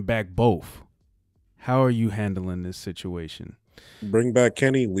 you're bringing back both? How are you handling this situation? Bring back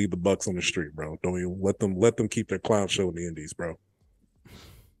Kenny. Leave the Bucks on the street, bro. Don't even let them keep their clown show in the Indies, bro.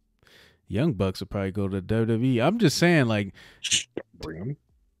 Young Bucks would probably go to WWE. I'm just saying, like, Bring them. What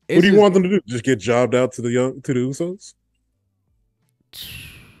it's do you just want them to do? Just get jobbed out to the Usos?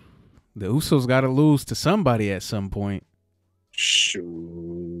 the Usos got to lose to somebody at some point.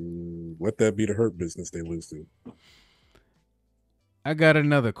 Shoot. Let that be the Hurt Business they lose to. I got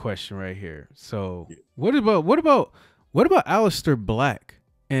another question right here. So, Yeah. what about Aleister Black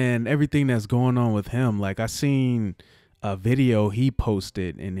and everything that's going on with him? Like, I seen a video he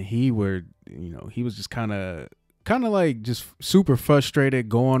posted, and he was just kind of like just super frustrated,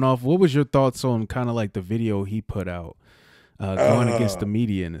 going off. What was your thoughts on kind of like the video he put out, going against the Uh,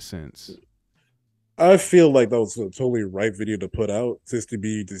 media in a sense? I feel like that was a totally right video to put out, just to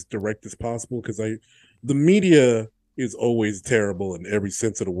be as direct as possible, because the media is always terrible in every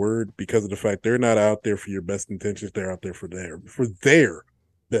sense of the word because of the fact they're not out there for your best intentions. They're out there for their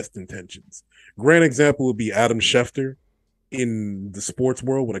best intentions. Grand example would be Adam Schefter in the sports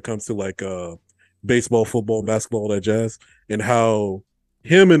world when it comes to like baseball, football, basketball, all that jazz, and how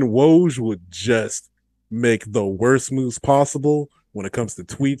him and Woj would just make the worst moves possible when it comes to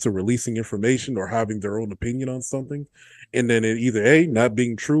tweets or releasing information or having their own opinion on something, and then it either A, not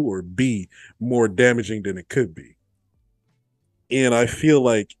being true, or B, more damaging than it could be. And I feel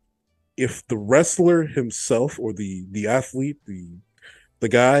like if the wrestler himself or the athlete, the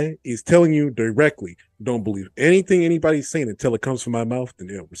guy is telling you directly, don't believe anything anybody's saying until it comes from my mouth,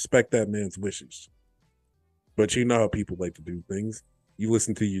 then respect that man's wishes. But you know how people like to do things. You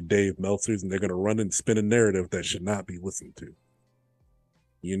listen to your Dave Meltzers, and they're going to run and spin a narrative that should not be listened to.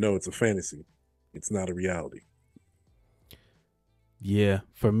 You know it's a fantasy. It's not a reality. Yeah,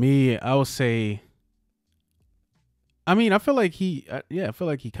 for me, I would say. I mean, I feel like I feel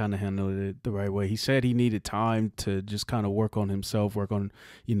like he kind of handled it the right way. He said he needed time to just kind of work on himself, work on,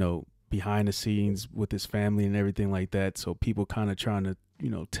 behind the scenes with his family and everything like that. So people kind of trying to,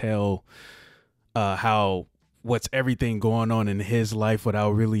 tell how what's everything going on in his life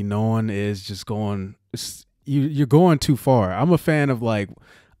without really knowing is just going, you're going too far. I'm a fan of, like,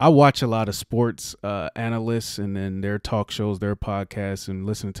 I watch a lot of sports analysts and then their talk shows, their podcasts, and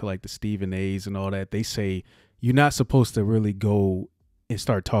listening to like the Stephen A's and all that. They say you're not supposed to really go and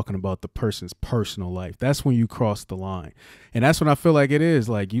start talking about the person's personal life. That's when you cross the line. And that's when I feel like it is.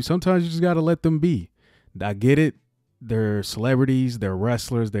 Like, sometimes you just got to let them be. I get it. They're celebrities, they're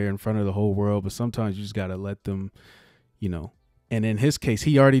wrestlers, they're in front of the whole world, but sometimes you just got to let them, And in his case,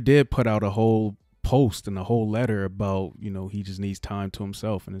 he already did put out a whole post and a whole letter about, he just needs time to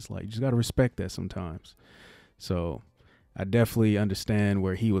himself. And it's like, you just got to respect that sometimes. So I definitely understand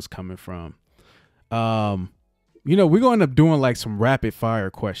where he was coming from. We're going to end up doing like some rapid fire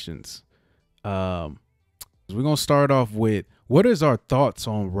questions. We're going to start off with, what is our thoughts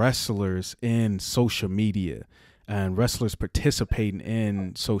on wrestlers in social media and wrestlers participating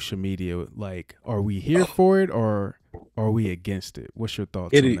in social media? Like, are we here for it or are we against it? What's your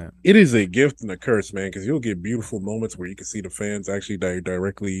thoughts on that? It is a gift and a curse, man, because you'll get beautiful moments where you can see the fans actually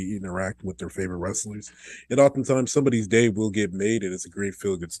directly interact with their favorite wrestlers. And oftentimes somebody's day will get made, and it's a great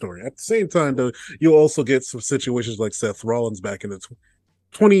feel-good story. At the same time, though, you'll also get some situations like Seth Rollins back in the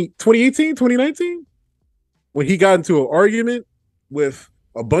 2018, 2019, when he got into an argument with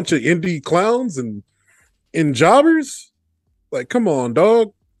a bunch of indie clowns and jobbers. Like, come on,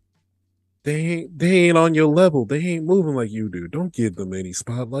 dog. They ain't on your level. They ain't moving like you do. Don't give them any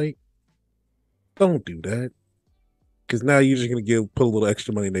spotlight. Don't do that. Because now you're just gonna put a little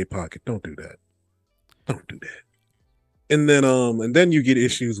extra money in their pocket. Don't do that. Don't do that. And then you get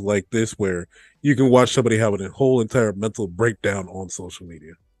issues like this where you can watch somebody having a whole entire mental breakdown on social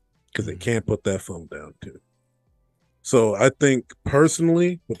media because they can't put that phone down too. So I think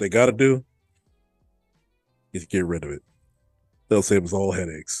personally, what they got to do is get rid of it. They'll save us all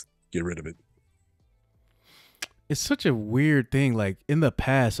headaches. Get rid of it. It's such a weird thing. Like, in the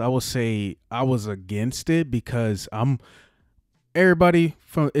past, I would say I was against it because everybody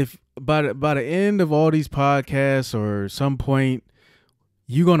from, if by the end of all these podcasts or some point,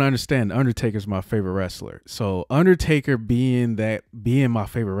 you're gonna understand Undertaker's my favorite wrestler. So Undertaker being my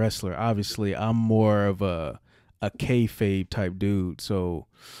favorite wrestler, obviously I'm more of a kayfabe type dude. So,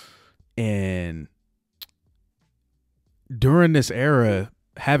 and during this era,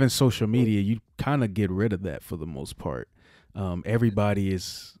 having social media, you kind of get rid of that for the most part. Everybody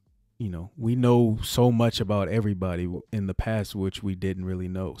is, we know so much about everybody in the past, which we didn't really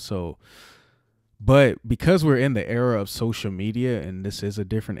know. So, But because we're in the era of social media and this is a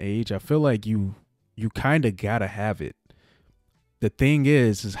different age, I feel like you kind of gotta have it. The thing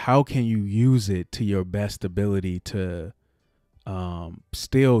is how can you use it to your best ability to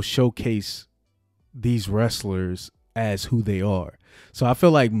still showcase these wrestlers as who they are. So I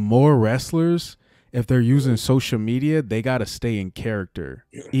feel like more wrestlers, if they're using social media, they got to stay in character,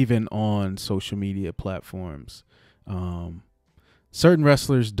 even on social media platforms. Certain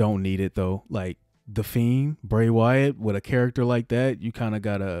wrestlers don't need it though. Like The Fiend, Bray Wyatt, with a character like that, you kind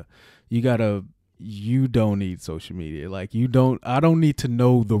of you don't need social media. Like I don't need to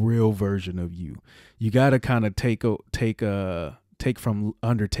know the real version of you. You got to kind of take from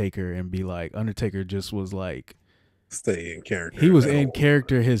Undertaker and be like, Undertaker just was like, stay in character. He was in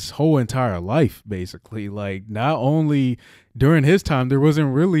character his whole entire life, basically. Like, not only during his time, there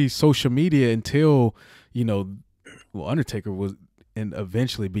wasn't really social media until, Undertaker was and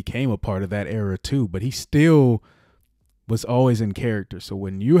eventually became a part of that era too, but he still was always in character. So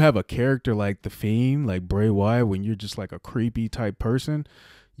when you have a character like The Fiend, like Bray Wyatt, when you're just like a creepy type person,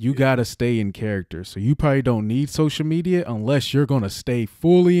 you got to stay in character. So you probably don't need social media unless you're going to stay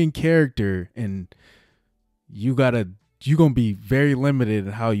fully in character, and you're going to be very limited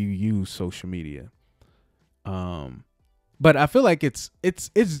in how you use social media. But I feel like it's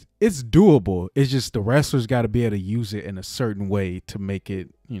doable. It's just the wrestlers got to be able to use it in a certain way to make it,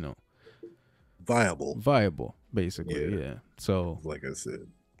 viable, basically. Yeah. So, like I said,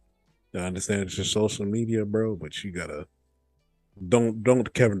 I understand it's just social media, bro, but you gotta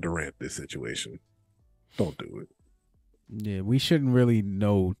don't Kevin Durant this situation. Don't do it. Yeah, we shouldn't really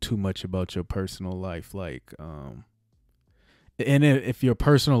know too much about your personal life, like, and if your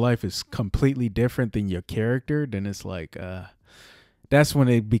personal life is completely different than your character, then it's like, that's when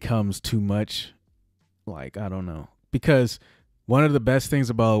it becomes too much. Like, I don't know, because one of the best things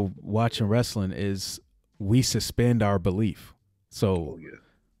about watching wrestling is we suspend our belief. So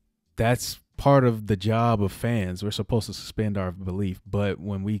that's part of the job of fans. We're supposed to suspend our belief, but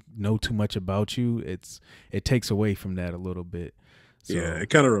when we know too much about you, it takes away from that a little bit. So, yeah, it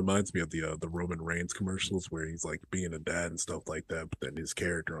kind of reminds me of the Roman Reigns commercials where he's like being a dad and stuff like that, but then his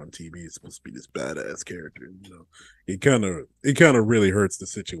character on TV is supposed to be this badass character. It kind of really hurts the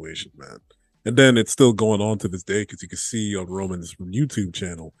situation, man. And then it's still going on to this day because you can see on Roman's YouTube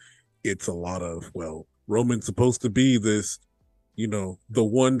channel, it's a lot of, well, Roman's supposed to be this, the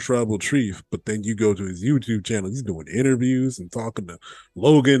one tribal chief, but then you go to his YouTube channel, he's doing interviews and talking to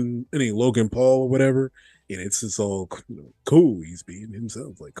Logan Paul or whatever. And it's just all cool. He's being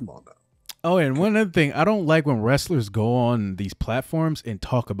himself. Like, come on now. Oh, and one other thing, I don't like when wrestlers go on these platforms and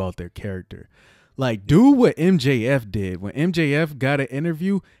talk about their character. Like, do what MJF did. When MJF got an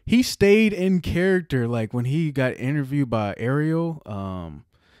interview, he stayed in character. Like, when he got interviewed by Ariel,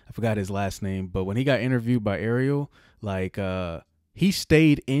 I forgot his last name, but when he got interviewed by Ariel, like, he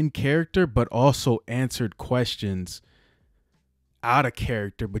stayed in character, but also answered questions out of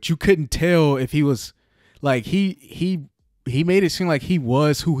character. But you couldn't tell if he was... Like, he made it seem like he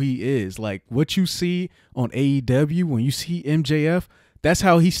was who he is. Like, what you see on AEW, when you see MJF, that's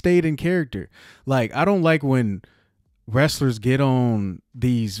how he stayed in character. Like, I don't like when wrestlers get on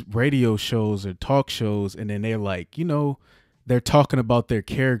these radio shows or talk shows and then they're like, they're talking about their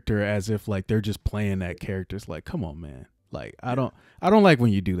character as if like they're just playing that character. It's like, come on, man. Like, I don't like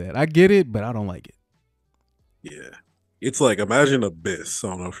when you do that. I get it, but I don't like it. Yeah. It's like, imagine Abyss. I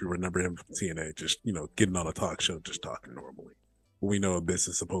don't know if you remember him from TNA, just, getting on a talk show, just talking normally. We know Abyss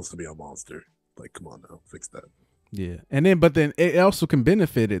is supposed to be a monster. Like, come on now, fix that. Yeah. But then it also can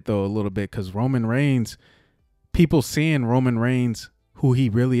benefit it, though, a little bit, because Roman Reigns, people seeing Roman Reigns, who he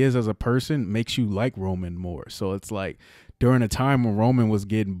really is as a person, makes you like Roman more. So it's like, during a time when Roman was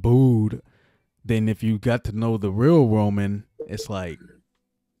getting booed, then if you got to know the real Roman, it's like,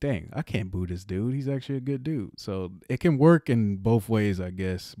 dang, I can't boo this dude. He's actually a good dude. So it can work in both ways, I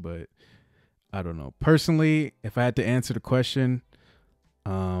guess. But I don't know. Personally, if I had to answer the question,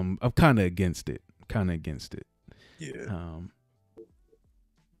 I'm kind of against it. Yeah.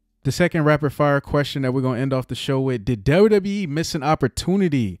 The second rapid fire question that we're going to end off the show with: did WWE miss an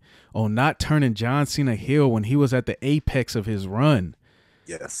opportunity on not turning John Cena heel when he was at the apex of his run?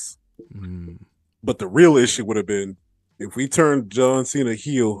 Yes. But the real issue would have been, if we turned John Cena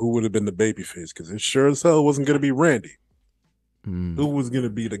heel, who would have been the babyface? Because it sure as hell wasn't going to be Randy. Who was going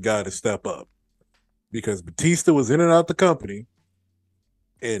to be the guy to step up? Because Batista was in and out the company,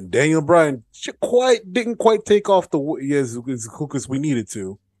 and Daniel Bryan didn't quite take off as quick as we needed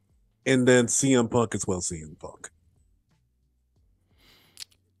to. And then CM Punk as well, CM Punk.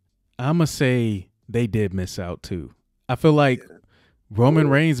 I'm going to say they did miss out too. I feel like Roman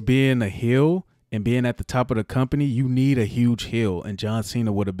Reigns being a heel and being at the top of the company, you need a huge heel, and John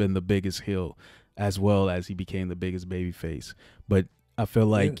Cena would have been the biggest heel as well as he became the biggest babyface. But I feel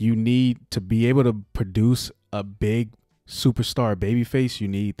like you need to be able to produce a big superstar babyface. You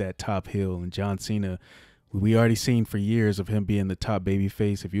need that top heel, and John Cena, we already seen for years of him being the top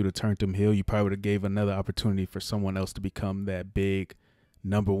babyface. If you'd have turned him heel, you probably would have gave another opportunity for someone else to become that big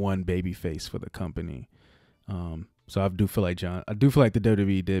number one babyface for the company. So I do feel like the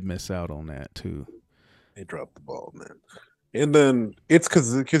WWE did miss out on that too. They dropped the ball, man. And then it's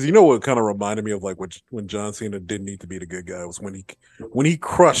because you know what kind of reminded me of like when John Cena didn't need to be the good guy was when he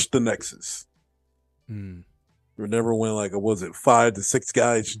crushed the Nexus. Remember when like was it 5 to 6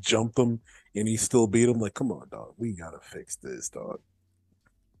 guys jumped him and he still beat him? Like, come on, dog, we gotta fix this, dog.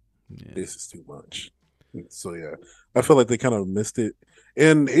 Yeah. This is too much. So yeah, I feel like they kind of missed it,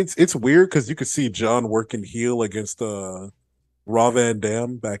 and it's weird because you could see John working heel against Rob Van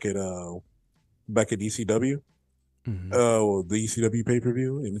Dam back at ECW. The ECW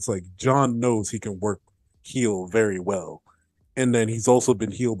pay-per-view, and it's like John knows he can work heel very well, and then he's also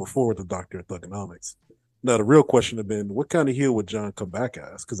been heel before with the Doctor of Thugonomics. Now the real question have been, what kind of heel would John come back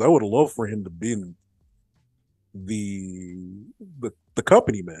as? Because I would have loved for him to be in the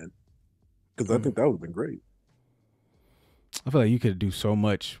company, man, because I think that would have been great. I feel like you could do so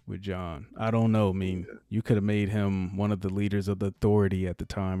much with John. I don't know. I mean, you could have made him one of the leaders of the Authority at the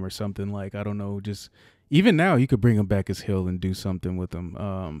time or something, like, I don't know, just even now you could bring him back as heel and do something with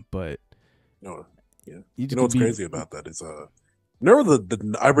him. But no, yeah, you know what's crazy about that is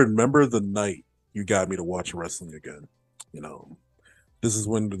I remember the night you got me to watch wrestling again. You know, this is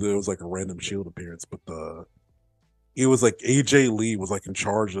when there was like a random Shield appearance, but it was like AJ Lee was like in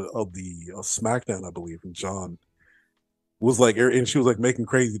charge of the SmackDown, I believe, and John was like, and she was like making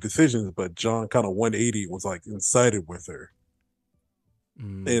crazy decisions, but John kind of 180 was like incited with her,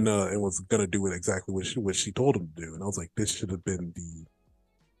 and was gonna do it exactly what she told him to do. And I was like, this should have been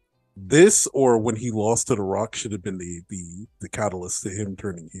this, or when he lost to The Rock, should have been the catalyst to him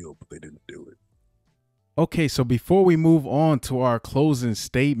turning heel, but they didn't do it. Okay, so before we move on to our closing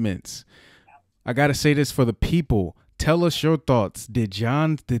statements, I gotta say this for the people. Tell us your thoughts. Did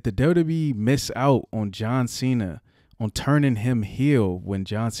the WWE miss out on John Cena, on turning him heel when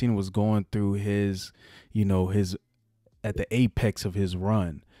John Cena was going through his at the apex of his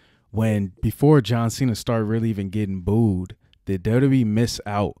run, when before John Cena started really even getting booed? Did WWE miss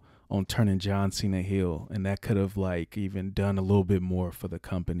out on turning John Cena heel, and that could have like even done a little bit more for the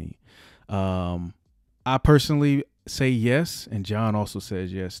company? I personally say yes, and John also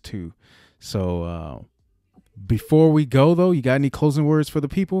says yes too. So before we go though, you got any closing words for the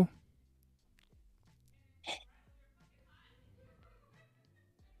people?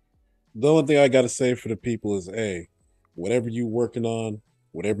 The only thing I got to say for the people is, hey, whatever you're working on,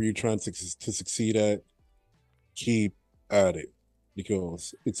 whatever you're trying to succeed at, keep at it,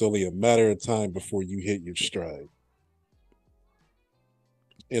 because it's only a matter of time before you hit your stride.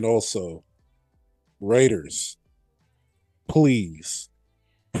 And also, Raiders, please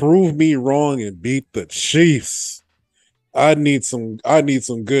prove me wrong and beat the Chiefs. I need some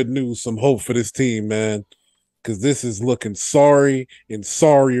good news, some hope for this team, man, because this is looking sorry and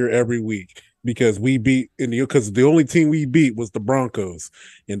sorrier every week. Because because the only team we beat was the Broncos,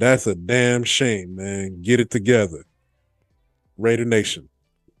 and that's a damn shame, man. Get it together, Raider Nation.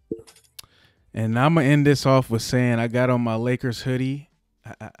 And I'm gonna end this off with saying I got on my Lakers hoodie,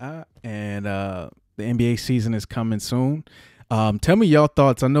 and the NBA season is coming soon. Tell me y'all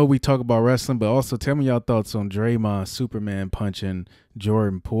thoughts. I know we talk about wrestling, but also tell me y'all thoughts on Draymond Superman punching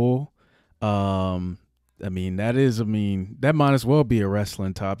Jordan Poole. That might as well be a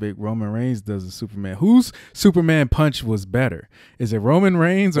wrestling topic. Roman Reigns does a Superman. Whose Superman punch was better? Is it Roman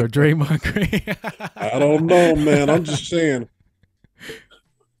Reigns or Draymond Green? I don't know, man. I'm just saying.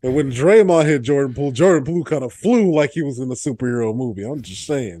 And when Draymond hit Jordan Poole kind of flew like he was in a superhero movie. I'm just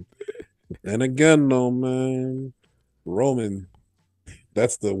saying. And again, though, man, Roman,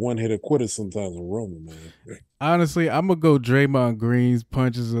 that's the one-hit quitter sometimes with Roman, man. Honestly, I'm going to go Draymond Green's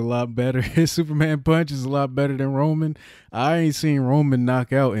punch is a lot better. His Superman punch is a lot better than Roman. I ain't seen Roman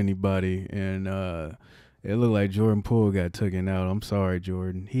knock out anybody, and it looked like Jordan Poole got taken out. I'm sorry,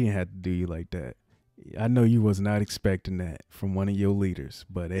 Jordan. He didn't have to do you like that. I know you was not expecting that from one of your leaders,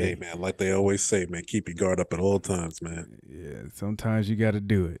 but hey, man, like they always say, man, keep your guard up at all times, man. Yeah, sometimes you got to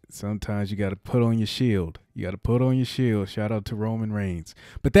do it. Sometimes you got to put on your shield. You got to put on your shield. Shout out to Roman Reigns.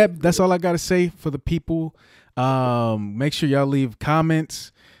 But that's all I got to say for the people. Make sure y'all leave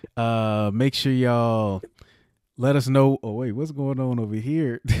comments. Make sure y'all let us know. Oh wait, what's going on over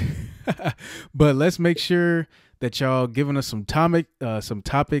here? But let's make sure that y'all giving us some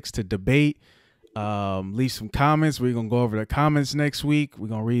topics to debate. Leave some comments. We're gonna go over the comments next week. We're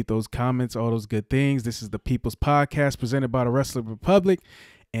gonna read those comments, all those good things. This is the People's Podcast presented by the Wrestling Republic,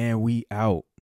 and we out.